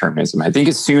of hard determinism. I think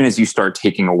as soon as you start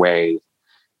taking away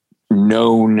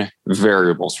known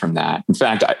variables from that, in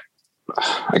fact,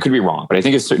 I could be wrong, but I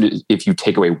think if you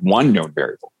take away one known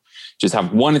variable, just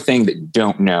have one thing that you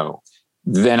don't know,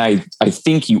 then I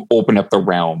think you open up the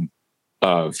realm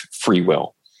of free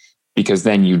will, because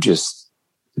then you just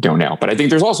don't know. But I think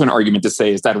there's also an argument to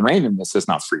say is that randomness is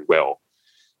not free will.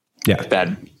 Yeah.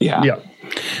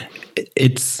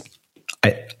 It's,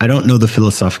 I don't know the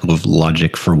philosophical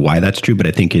logic for why that's true, but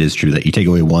I think it is true that you take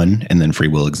away one and then free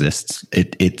will exists.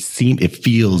 It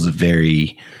feels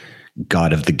very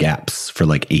God of the gaps for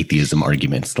like atheism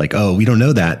arguments. Like, oh, we don't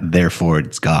know that, therefore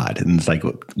it's God. And it's like,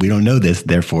 we don't know this,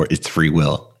 therefore it's free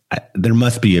will. There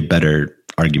must be a better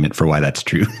argument for why that's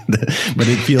true, but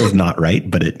it feels not right.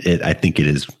 But I think it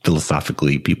is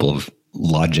philosophically, people have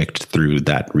logicked through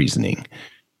that reasoning.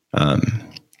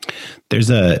 There's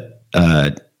a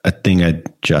thing I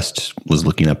just was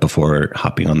looking up before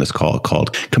hopping on this call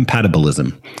called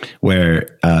compatibilism,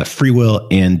 where free will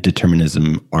and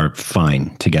determinism are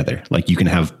fine together. Like you can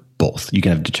have both. You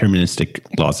can have deterministic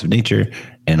laws of nature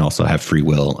and also have free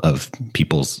will of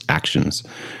people's actions.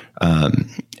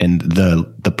 And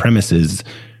the premise is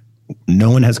no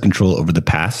one has control over the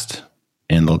past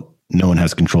and no one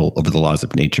has control over the laws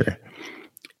of nature.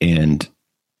 And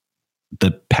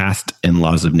the past and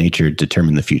laws of nature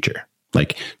determine the future.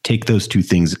 Like take those two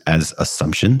things as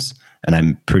assumptions. And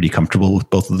I'm pretty comfortable with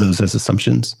both of those as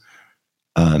assumptions.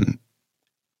 And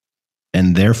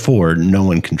therefore no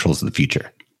one controls the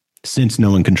future. Since no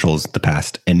one controls the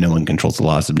past and no one controls the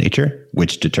laws of nature,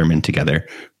 which determine together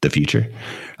the future,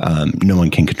 no one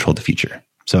can control the future.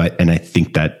 So I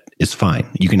think that is fine.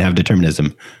 You can have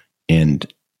determinism and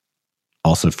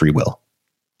also free will.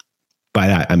 By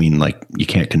that, I mean, like, you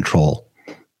can't control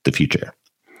the future.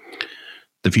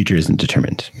 The future isn't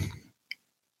determined.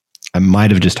 I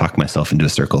might have just talked myself into a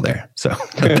circle there. So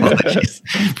apologies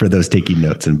for those taking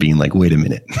notes and being like, wait a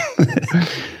minute.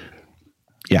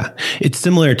 Yeah, it's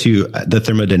similar to the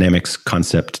thermodynamics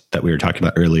concept that we were talking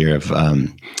about earlier of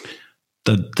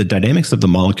the dynamics of the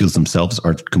molecules themselves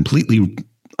are completely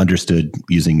understood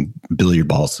using billiard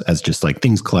balls as just like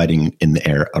things colliding in the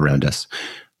air around us.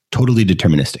 Totally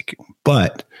deterministic.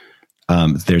 But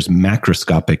there's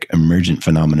macroscopic emergent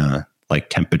phenomena like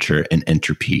temperature and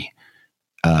entropy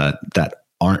that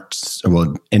aren't,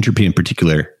 well, entropy in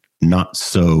particular, not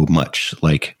so much.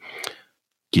 Like,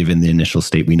 given the initial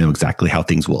state, we know exactly how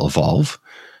things will evolve.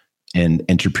 And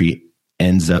entropy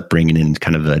ends up bringing in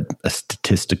kind of a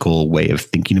statistical way of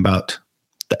thinking about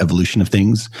the evolution of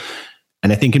things.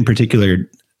 And I think in particular,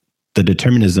 the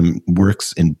determinism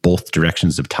works in both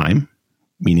directions of time,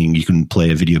 meaning you can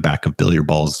play a video back of billiard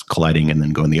balls colliding and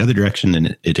then go in the other direction,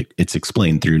 and it's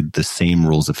explained through the same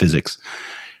rules of physics.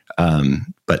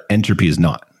 But entropy is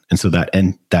not. And so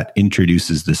that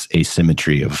introduces this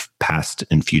asymmetry of past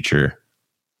and future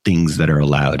things that are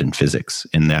allowed in physics,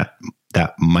 and that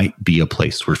might be a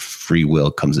place where free will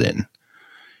comes in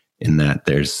that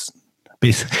there's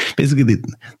basically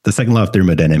the second law of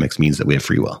thermodynamics means that we have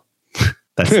free will.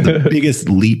 That's the biggest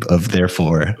leap of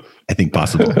therefore I think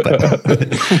possible, but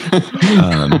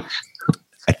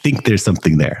I think there's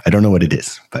something there. I don't know what it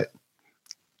is, but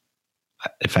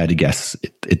if I had to guess,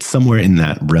 it's somewhere in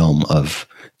that realm of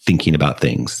thinking about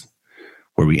things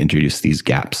where we introduce these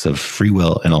gaps of free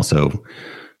will and also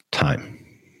time,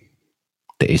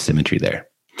 the asymmetry there,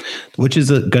 which is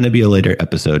going to be a later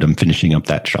episode. I'm finishing up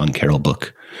that Sean Carroll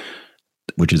book,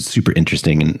 which is super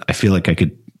interesting. And I feel like I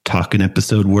could talk an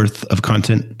episode worth of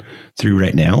content through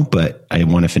right now, but I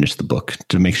want to finish the book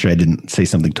to make sure I didn't say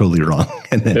something totally wrong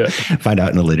and then find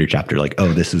out in a later chapter, like,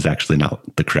 oh, this is actually not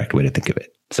the correct way to think of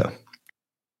it. So,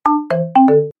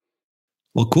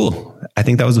 well, cool. I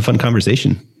think that was a fun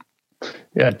conversation.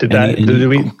 Yeah. Do we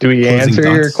answer thoughts?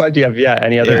 your question? Do you have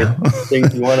any other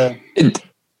things you want to?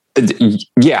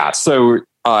 Yeah. So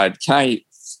can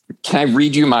I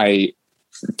read you my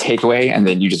takeaway and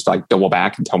then you just like double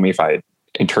back and tell me if I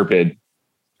interpreted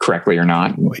correctly or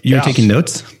not? You're taking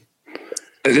notes?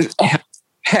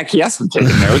 Heck yes, I'm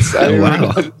taking notes.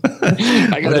 Wow.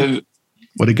 I gotta.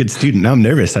 What a good student. Now I'm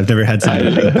nervous. I've never had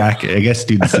somebody think back. I guess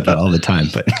students do that all the time,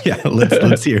 but yeah,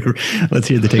 let's hear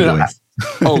the takeaways.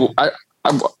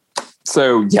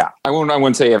 So yeah, I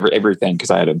won't say everything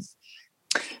because I had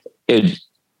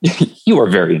you are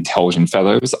very intelligent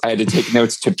fellows. I had to take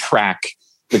notes to track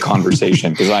the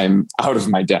conversation because I'm out of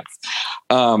my depth.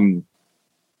 So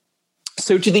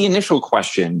to the initial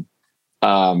question,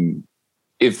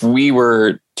 if we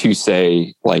were to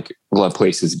say like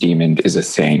Lovelace's demon is a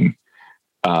thing,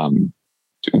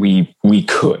 we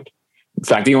could. In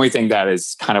fact, the only thing that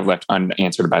is kind of left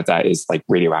unanswered about that is like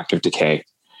radioactive decay.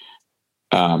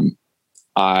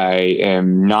 I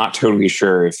am not totally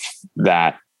sure if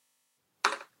that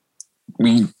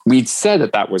we said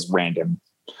that was random,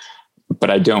 but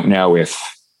I don't know if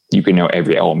you can know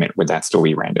every element. Would that still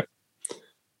be random?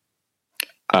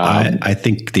 I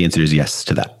think the answer is yes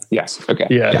to that. Yes. Okay.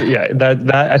 Yeah.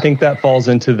 That I think that falls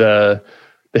into the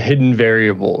hidden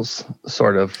variables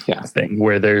sort of thing,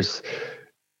 where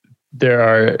there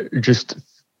are just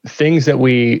things that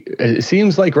it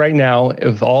seems like right now,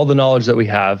 of all the knowledge that we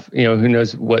have, who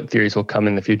knows what theories will come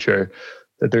in the future,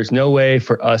 that there's no way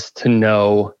for us to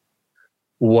know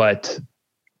what,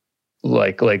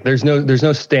 like there's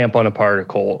no stamp on a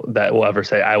particle that will ever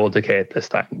say I will decay at this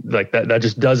time. Like that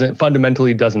just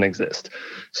fundamentally doesn't exist.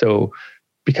 So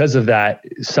because of that,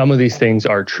 some of these things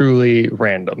are truly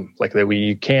random, like that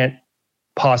you can't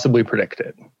possibly predict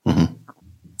it. Mm-hmm.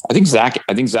 I think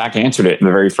Zach answered it in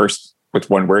the very first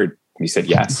with one word. He said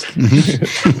yes.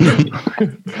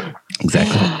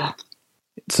 Exactly.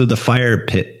 So the fire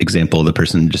pit example, the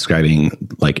person describing,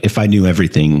 like, if I knew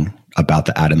everything about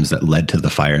the atoms that led to the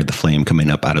fire, the flame coming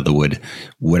up out of the wood,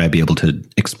 would I be able to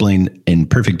explain in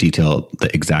perfect detail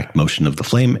the exact motion of the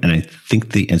flame? And I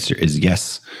think the answer is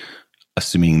yes,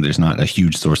 assuming there's not a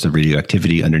huge source of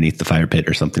radioactivity underneath the fire pit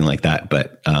or something like that.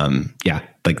 But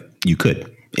like you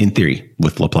could, in theory,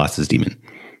 with Laplace's demon.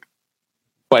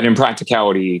 But in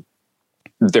practicality,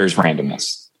 there's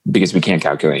randomness because we can't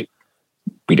calculate.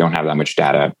 We don't have that much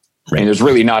data. Right. And there's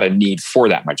really not a need for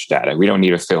that much data. We don't need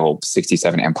to fill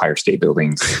 67 Empire State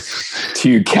Buildings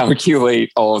to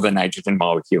calculate all of the nitrogen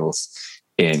molecules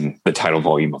in the tidal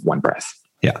volume of one breath.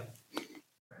 Yeah.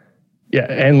 Yeah.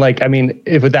 And like, I mean,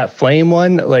 if with that flame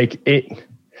one, like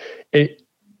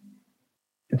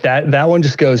that one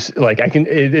just goes like,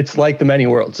 it's like the many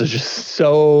worlds. It's just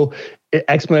so, it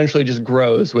exponentially just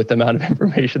grows with the amount of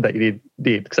information that you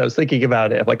need. Because I was thinking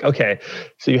about it, like, okay,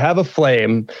 so you have a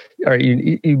flame, or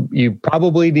you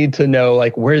probably need to know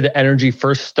like where the energy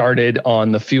first started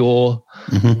on the fuel,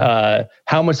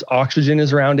 how much oxygen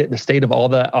is around it, the state of all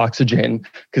the oxygen,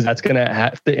 because that's going to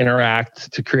have to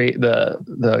interact to create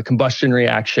the combustion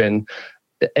reaction,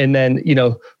 and then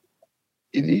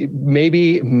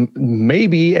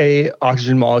maybe a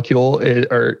oxygen molecule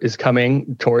is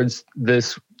coming towards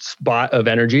this spot of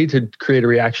energy to create a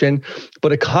reaction,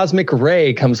 but a cosmic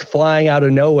ray comes flying out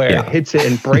of nowhere, hits it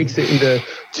and breaks it into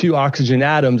 2 oxygen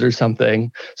atoms or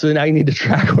something. So now you need to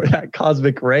track where that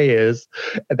cosmic ray is.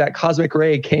 And that cosmic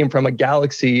ray came from a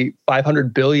galaxy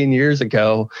 500 billion years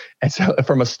ago. And so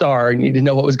from a star, you need to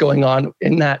know what was going on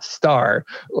in that star.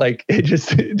 Like it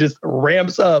just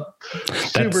ramps up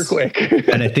super quick.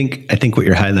 And I think what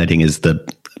you're highlighting is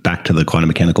back to the quantum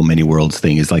mechanical many worlds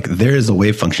thing, is like there is a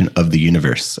wave function of the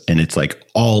universe, and it's like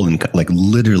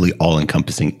literally all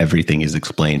encompassing. Everything is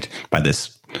explained by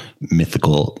this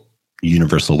mythical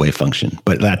universal wave function.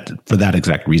 But for that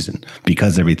exact reason,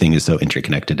 because everything is so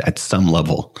interconnected at some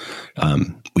level,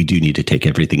 we do need to take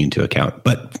everything into account.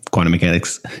 But quantum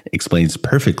mechanics explains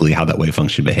perfectly how that wave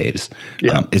function behaves.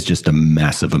 It's just a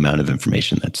massive amount of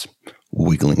information that's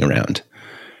wiggling around.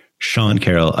 Sean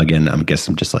Carroll, again, I guess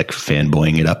I'm just like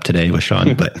fanboying it up today with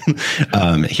Sean, but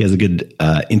he has a good,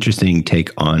 interesting take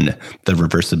on the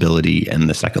reversibility and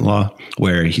the second law,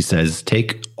 where he says,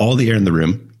 take all the air in the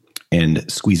room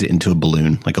and squeeze it into a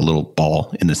balloon, like a little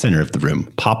ball in the center of the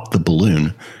room, pop the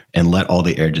balloon and let all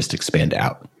the air just expand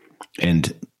out.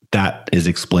 And that is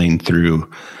explained through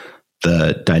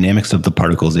the dynamics of the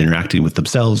particles interacting with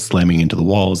themselves, slamming into the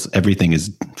walls. Everything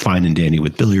is fine and dandy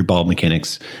with billiard ball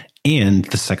mechanics. And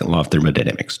the second law of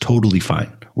thermodynamics, totally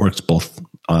fine. Works both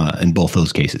in both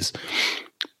those cases.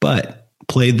 But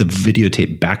play the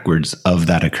videotape backwards of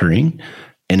that occurring,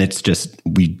 and it's just,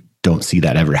 we don't see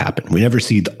that ever happen. We never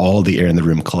see all the air in the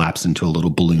room collapse into a little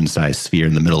balloon-sized sphere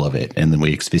in the middle of it, and then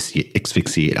we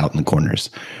asphyxiate out in the corners.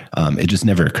 It just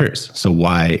never occurs. So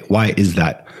why is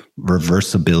that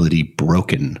reversibility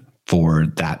broken for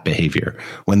that behavior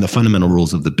when the fundamental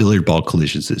rules of the billiard ball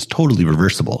collisions is totally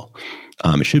reversible?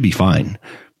 It should be fine,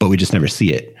 but we just never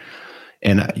see it.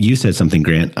 And you said something,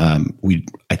 Grant.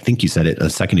 I think you said it a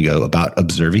second ago about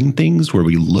observing things where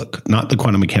we look, not the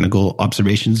quantum mechanical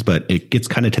observations, but it gets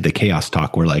kind of to the chaos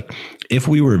talk where, like, if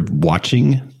we were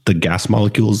watching the gas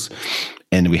molecules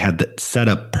and we had that set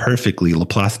up perfectly,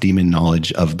 Laplace demon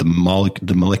knowledge of the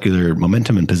molecular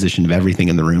momentum and position of everything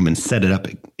in the room, and set it up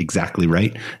exactly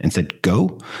right and said,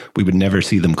 go, we would never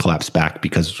see them collapse back,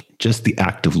 because just the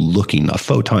act of looking, a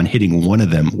photon hitting one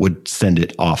of them would send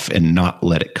it off and not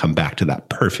let it come back to that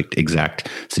perfect exact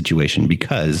situation,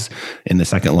 because in the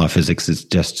second law of physics, it's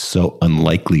just so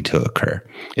unlikely to occur.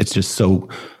 It's just so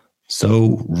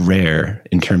rare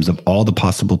in terms of all the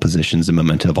possible positions and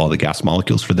momentum of all the gas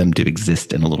molecules for them to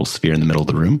exist in a little sphere in the middle of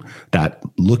the room, that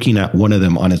looking at one of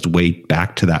them on its way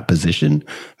back to that position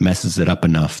messes it up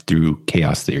enough through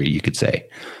chaos theory, you could say,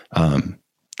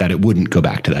 that it wouldn't go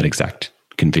back to that exact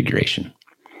configuration.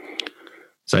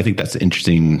 So I think that's an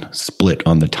interesting split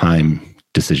on the time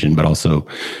decision, but also,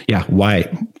 yeah, why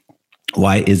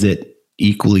is it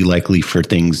equally likely for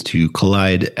things to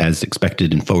collide as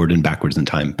expected in forward and backwards in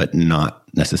time, but not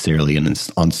necessarily an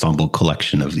ensemble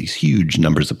collection of these huge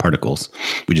numbers of particles?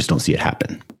 We just don't see it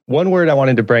happen. One word I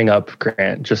wanted to bring up,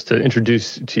 Grant, just to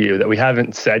introduce to you that we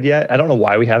haven't said yet. I don't know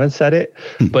why we haven't said it,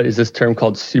 but is this term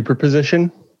called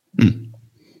superposition?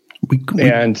 We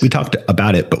talked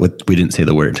about it, but we didn't say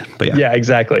the word. But yeah. Yeah,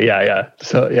 exactly. Yeah.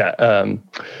 So yeah,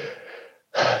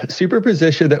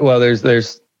 superposition.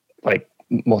 There's like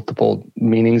multiple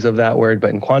meanings of that word, but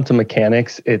in quantum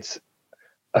mechanics, it's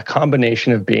a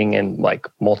combination of being in like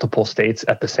multiple states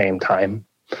at the same time.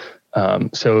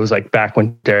 So it was like back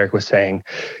when Derek was saying,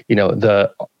 we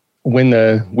look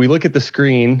at the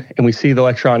screen and we see the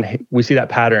electron, we see that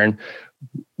pattern.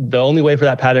 The only way for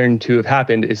that pattern to have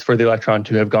happened is for the electron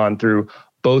to have gone through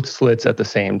both slits at the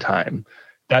same time.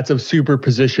 That's a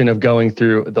superposition of going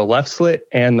through the left slit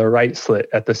and the right slit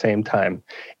at the same time.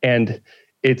 And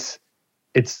it's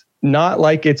not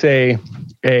like it's we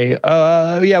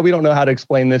don't know how to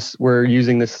explain this, we're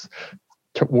using this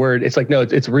word. It's like, no,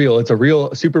 it's real. It's a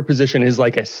real superposition is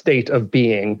like a state of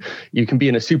being. You can be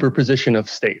in a superposition of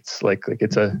states. Like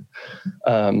it's a,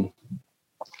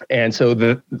 and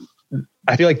so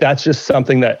I feel like that's just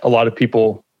something that a lot of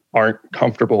people aren't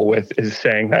comfortable with, is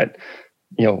saying that,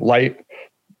 light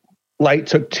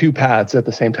took two paths at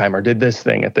the same time, or did this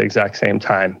thing at the exact same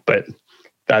time. But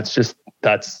that's a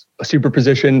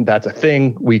superposition. That's a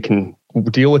thing. We can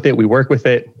deal with it. We work with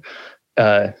it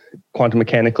quantum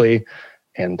mechanically,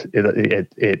 and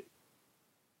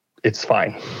it's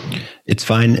fine. It's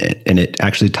fine, and it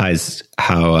actually ties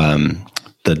how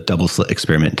the double slit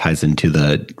experiment ties into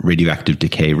the radioactive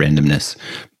decay randomness,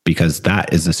 because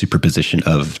that is a superposition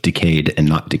of decayed and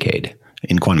not decayed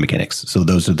in quantum mechanics. So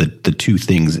those are the two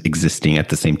things existing at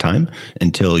the same time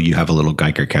until you have a little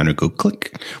Geiger counter go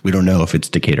click. We don't know if it's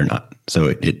decayed or not.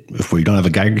 So if we don't have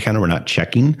a Geiger counter, we're not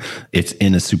checking. It's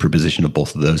in a superposition of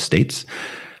both of those states,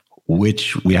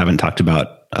 which we haven't talked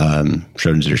about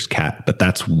Schrodinger's cat, but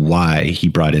that's why he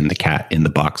brought in the cat in the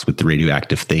box with the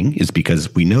radioactive thing, is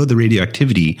because we know the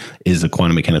radioactivity is a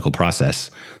quantum mechanical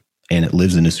process and it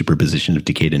lives in a superposition of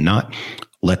decayed and not.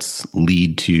 Let's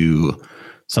lead to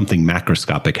something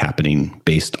macroscopic happening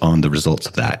based on the results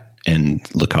of that. And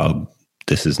look how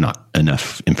this is not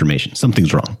enough information.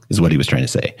 Something's wrong is what he was trying to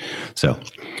say. So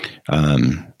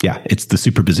it's the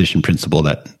superposition principle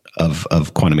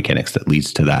of quantum mechanics that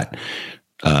leads to that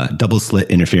double slit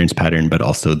interference pattern, but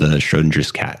also the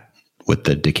Schrodinger's cat with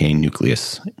the decaying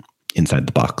nucleus inside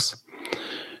the box.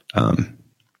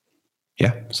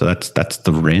 So that's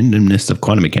the randomness of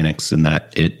quantum mechanics, in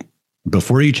that it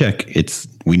before you check,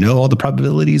 we know all the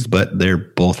probabilities, but they're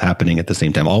both happening at the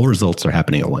same time. All results are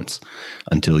happening at once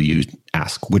until you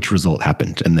ask which result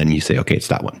happened. And then you say, okay, it's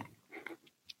that one.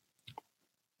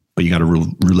 But you got a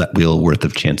roulette wheel worth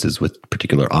of chances with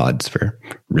particular odds for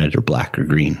red or black or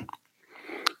green,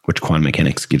 which quantum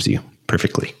mechanics gives you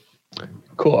perfectly.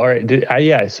 Cool. All right.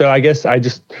 Yeah. So I guess I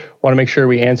just want to make sure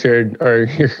we answered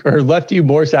or left you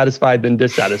more satisfied than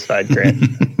dissatisfied, Grant.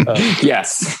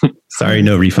 Yes. Sorry,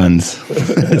 no refunds.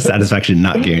 Satisfaction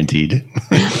not guaranteed.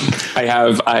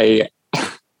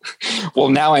 Well,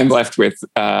 now I'm left with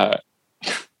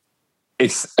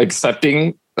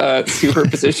accepting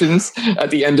superpositions at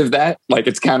the end of that. Like,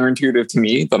 it's counterintuitive to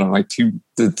me that I'm like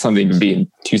something can be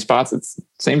in two spots at the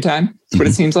same time. That's what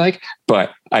it seems like.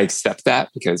 But I accept that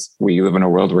because we live in a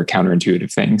world where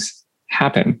counterintuitive things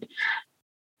happen.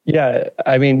 Yeah.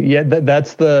 I mean, yeah,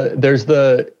 there's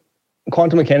the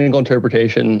quantum mechanical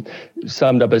interpretation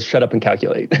summed up as shut up and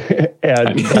calculate.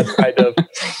 And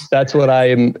that's what I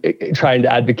am trying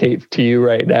to advocate to you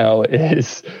right now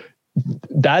is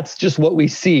that's just what we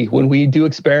see when we do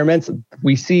experiments.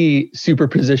 We see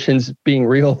superpositions being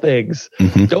real things.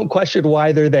 Mm-hmm. Don't question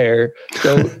why they're there.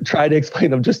 Don't try to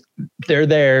explain them. Just they're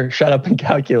there. Shut up and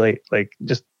calculate. Like,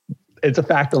 just it's a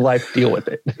fact of life. Deal with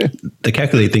it. The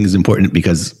calculate thing is important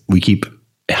because we keep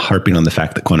harping on the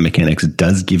fact that quantum mechanics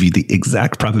does give you the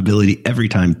exact probability every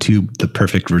time to the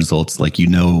perfect results. Like, you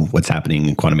know what's happening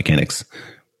in quantum mechanics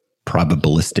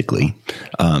probabilistically.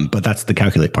 But that's the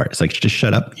calculate part. It's like, just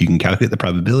shut up. You can calculate the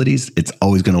probabilities. It's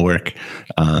always going to work.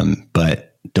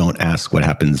 But don't ask what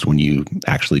happens when you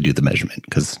actually do the measurement,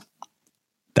 because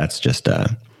that's just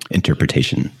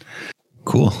interpretation.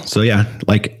 Cool. So yeah,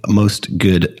 like most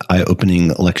good eye-opening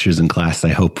lectures in class, I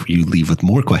hope you leave with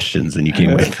more questions than you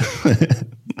came with.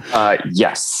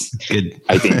 Yes. Good.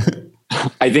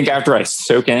 I think after I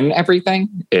soak in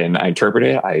everything and I interpret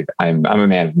it, I'm a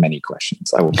man of many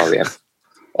questions. I will probably have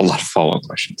a lot of follow-up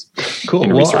questions. Cool.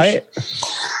 Well,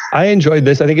 I enjoyed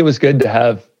this. I think it was good to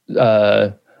have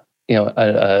a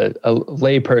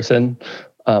lay person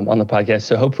on the podcast.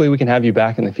 So hopefully we can have you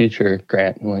back in the future,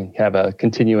 Grant, and we have a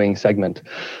continuing segment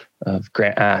of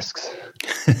Grant Asks.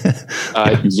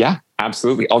 Yeah,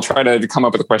 absolutely. I'll try to come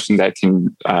up with a question that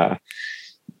can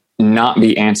not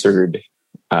be answered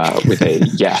with a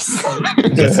yes.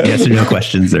 Yes or no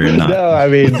questions are not. No, I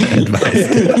mean.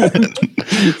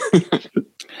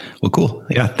 Well, cool.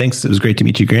 Yeah, thanks. It was great to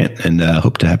meet you, Grant, and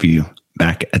hope to have you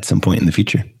back at some point in the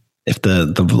future. If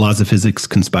the laws of physics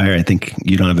conspire, I think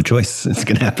you don't have a choice. It's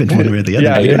going to happen one way or the other.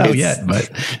 I don't know yet, but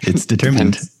it's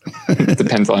determined.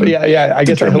 Depends on. Yeah. I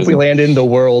guess I hope we land in the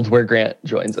world where Grant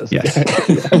joins us. Yes.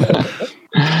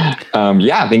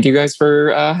 Thank you guys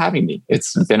for having me.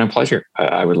 It's been a pleasure.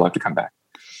 I would love to come back.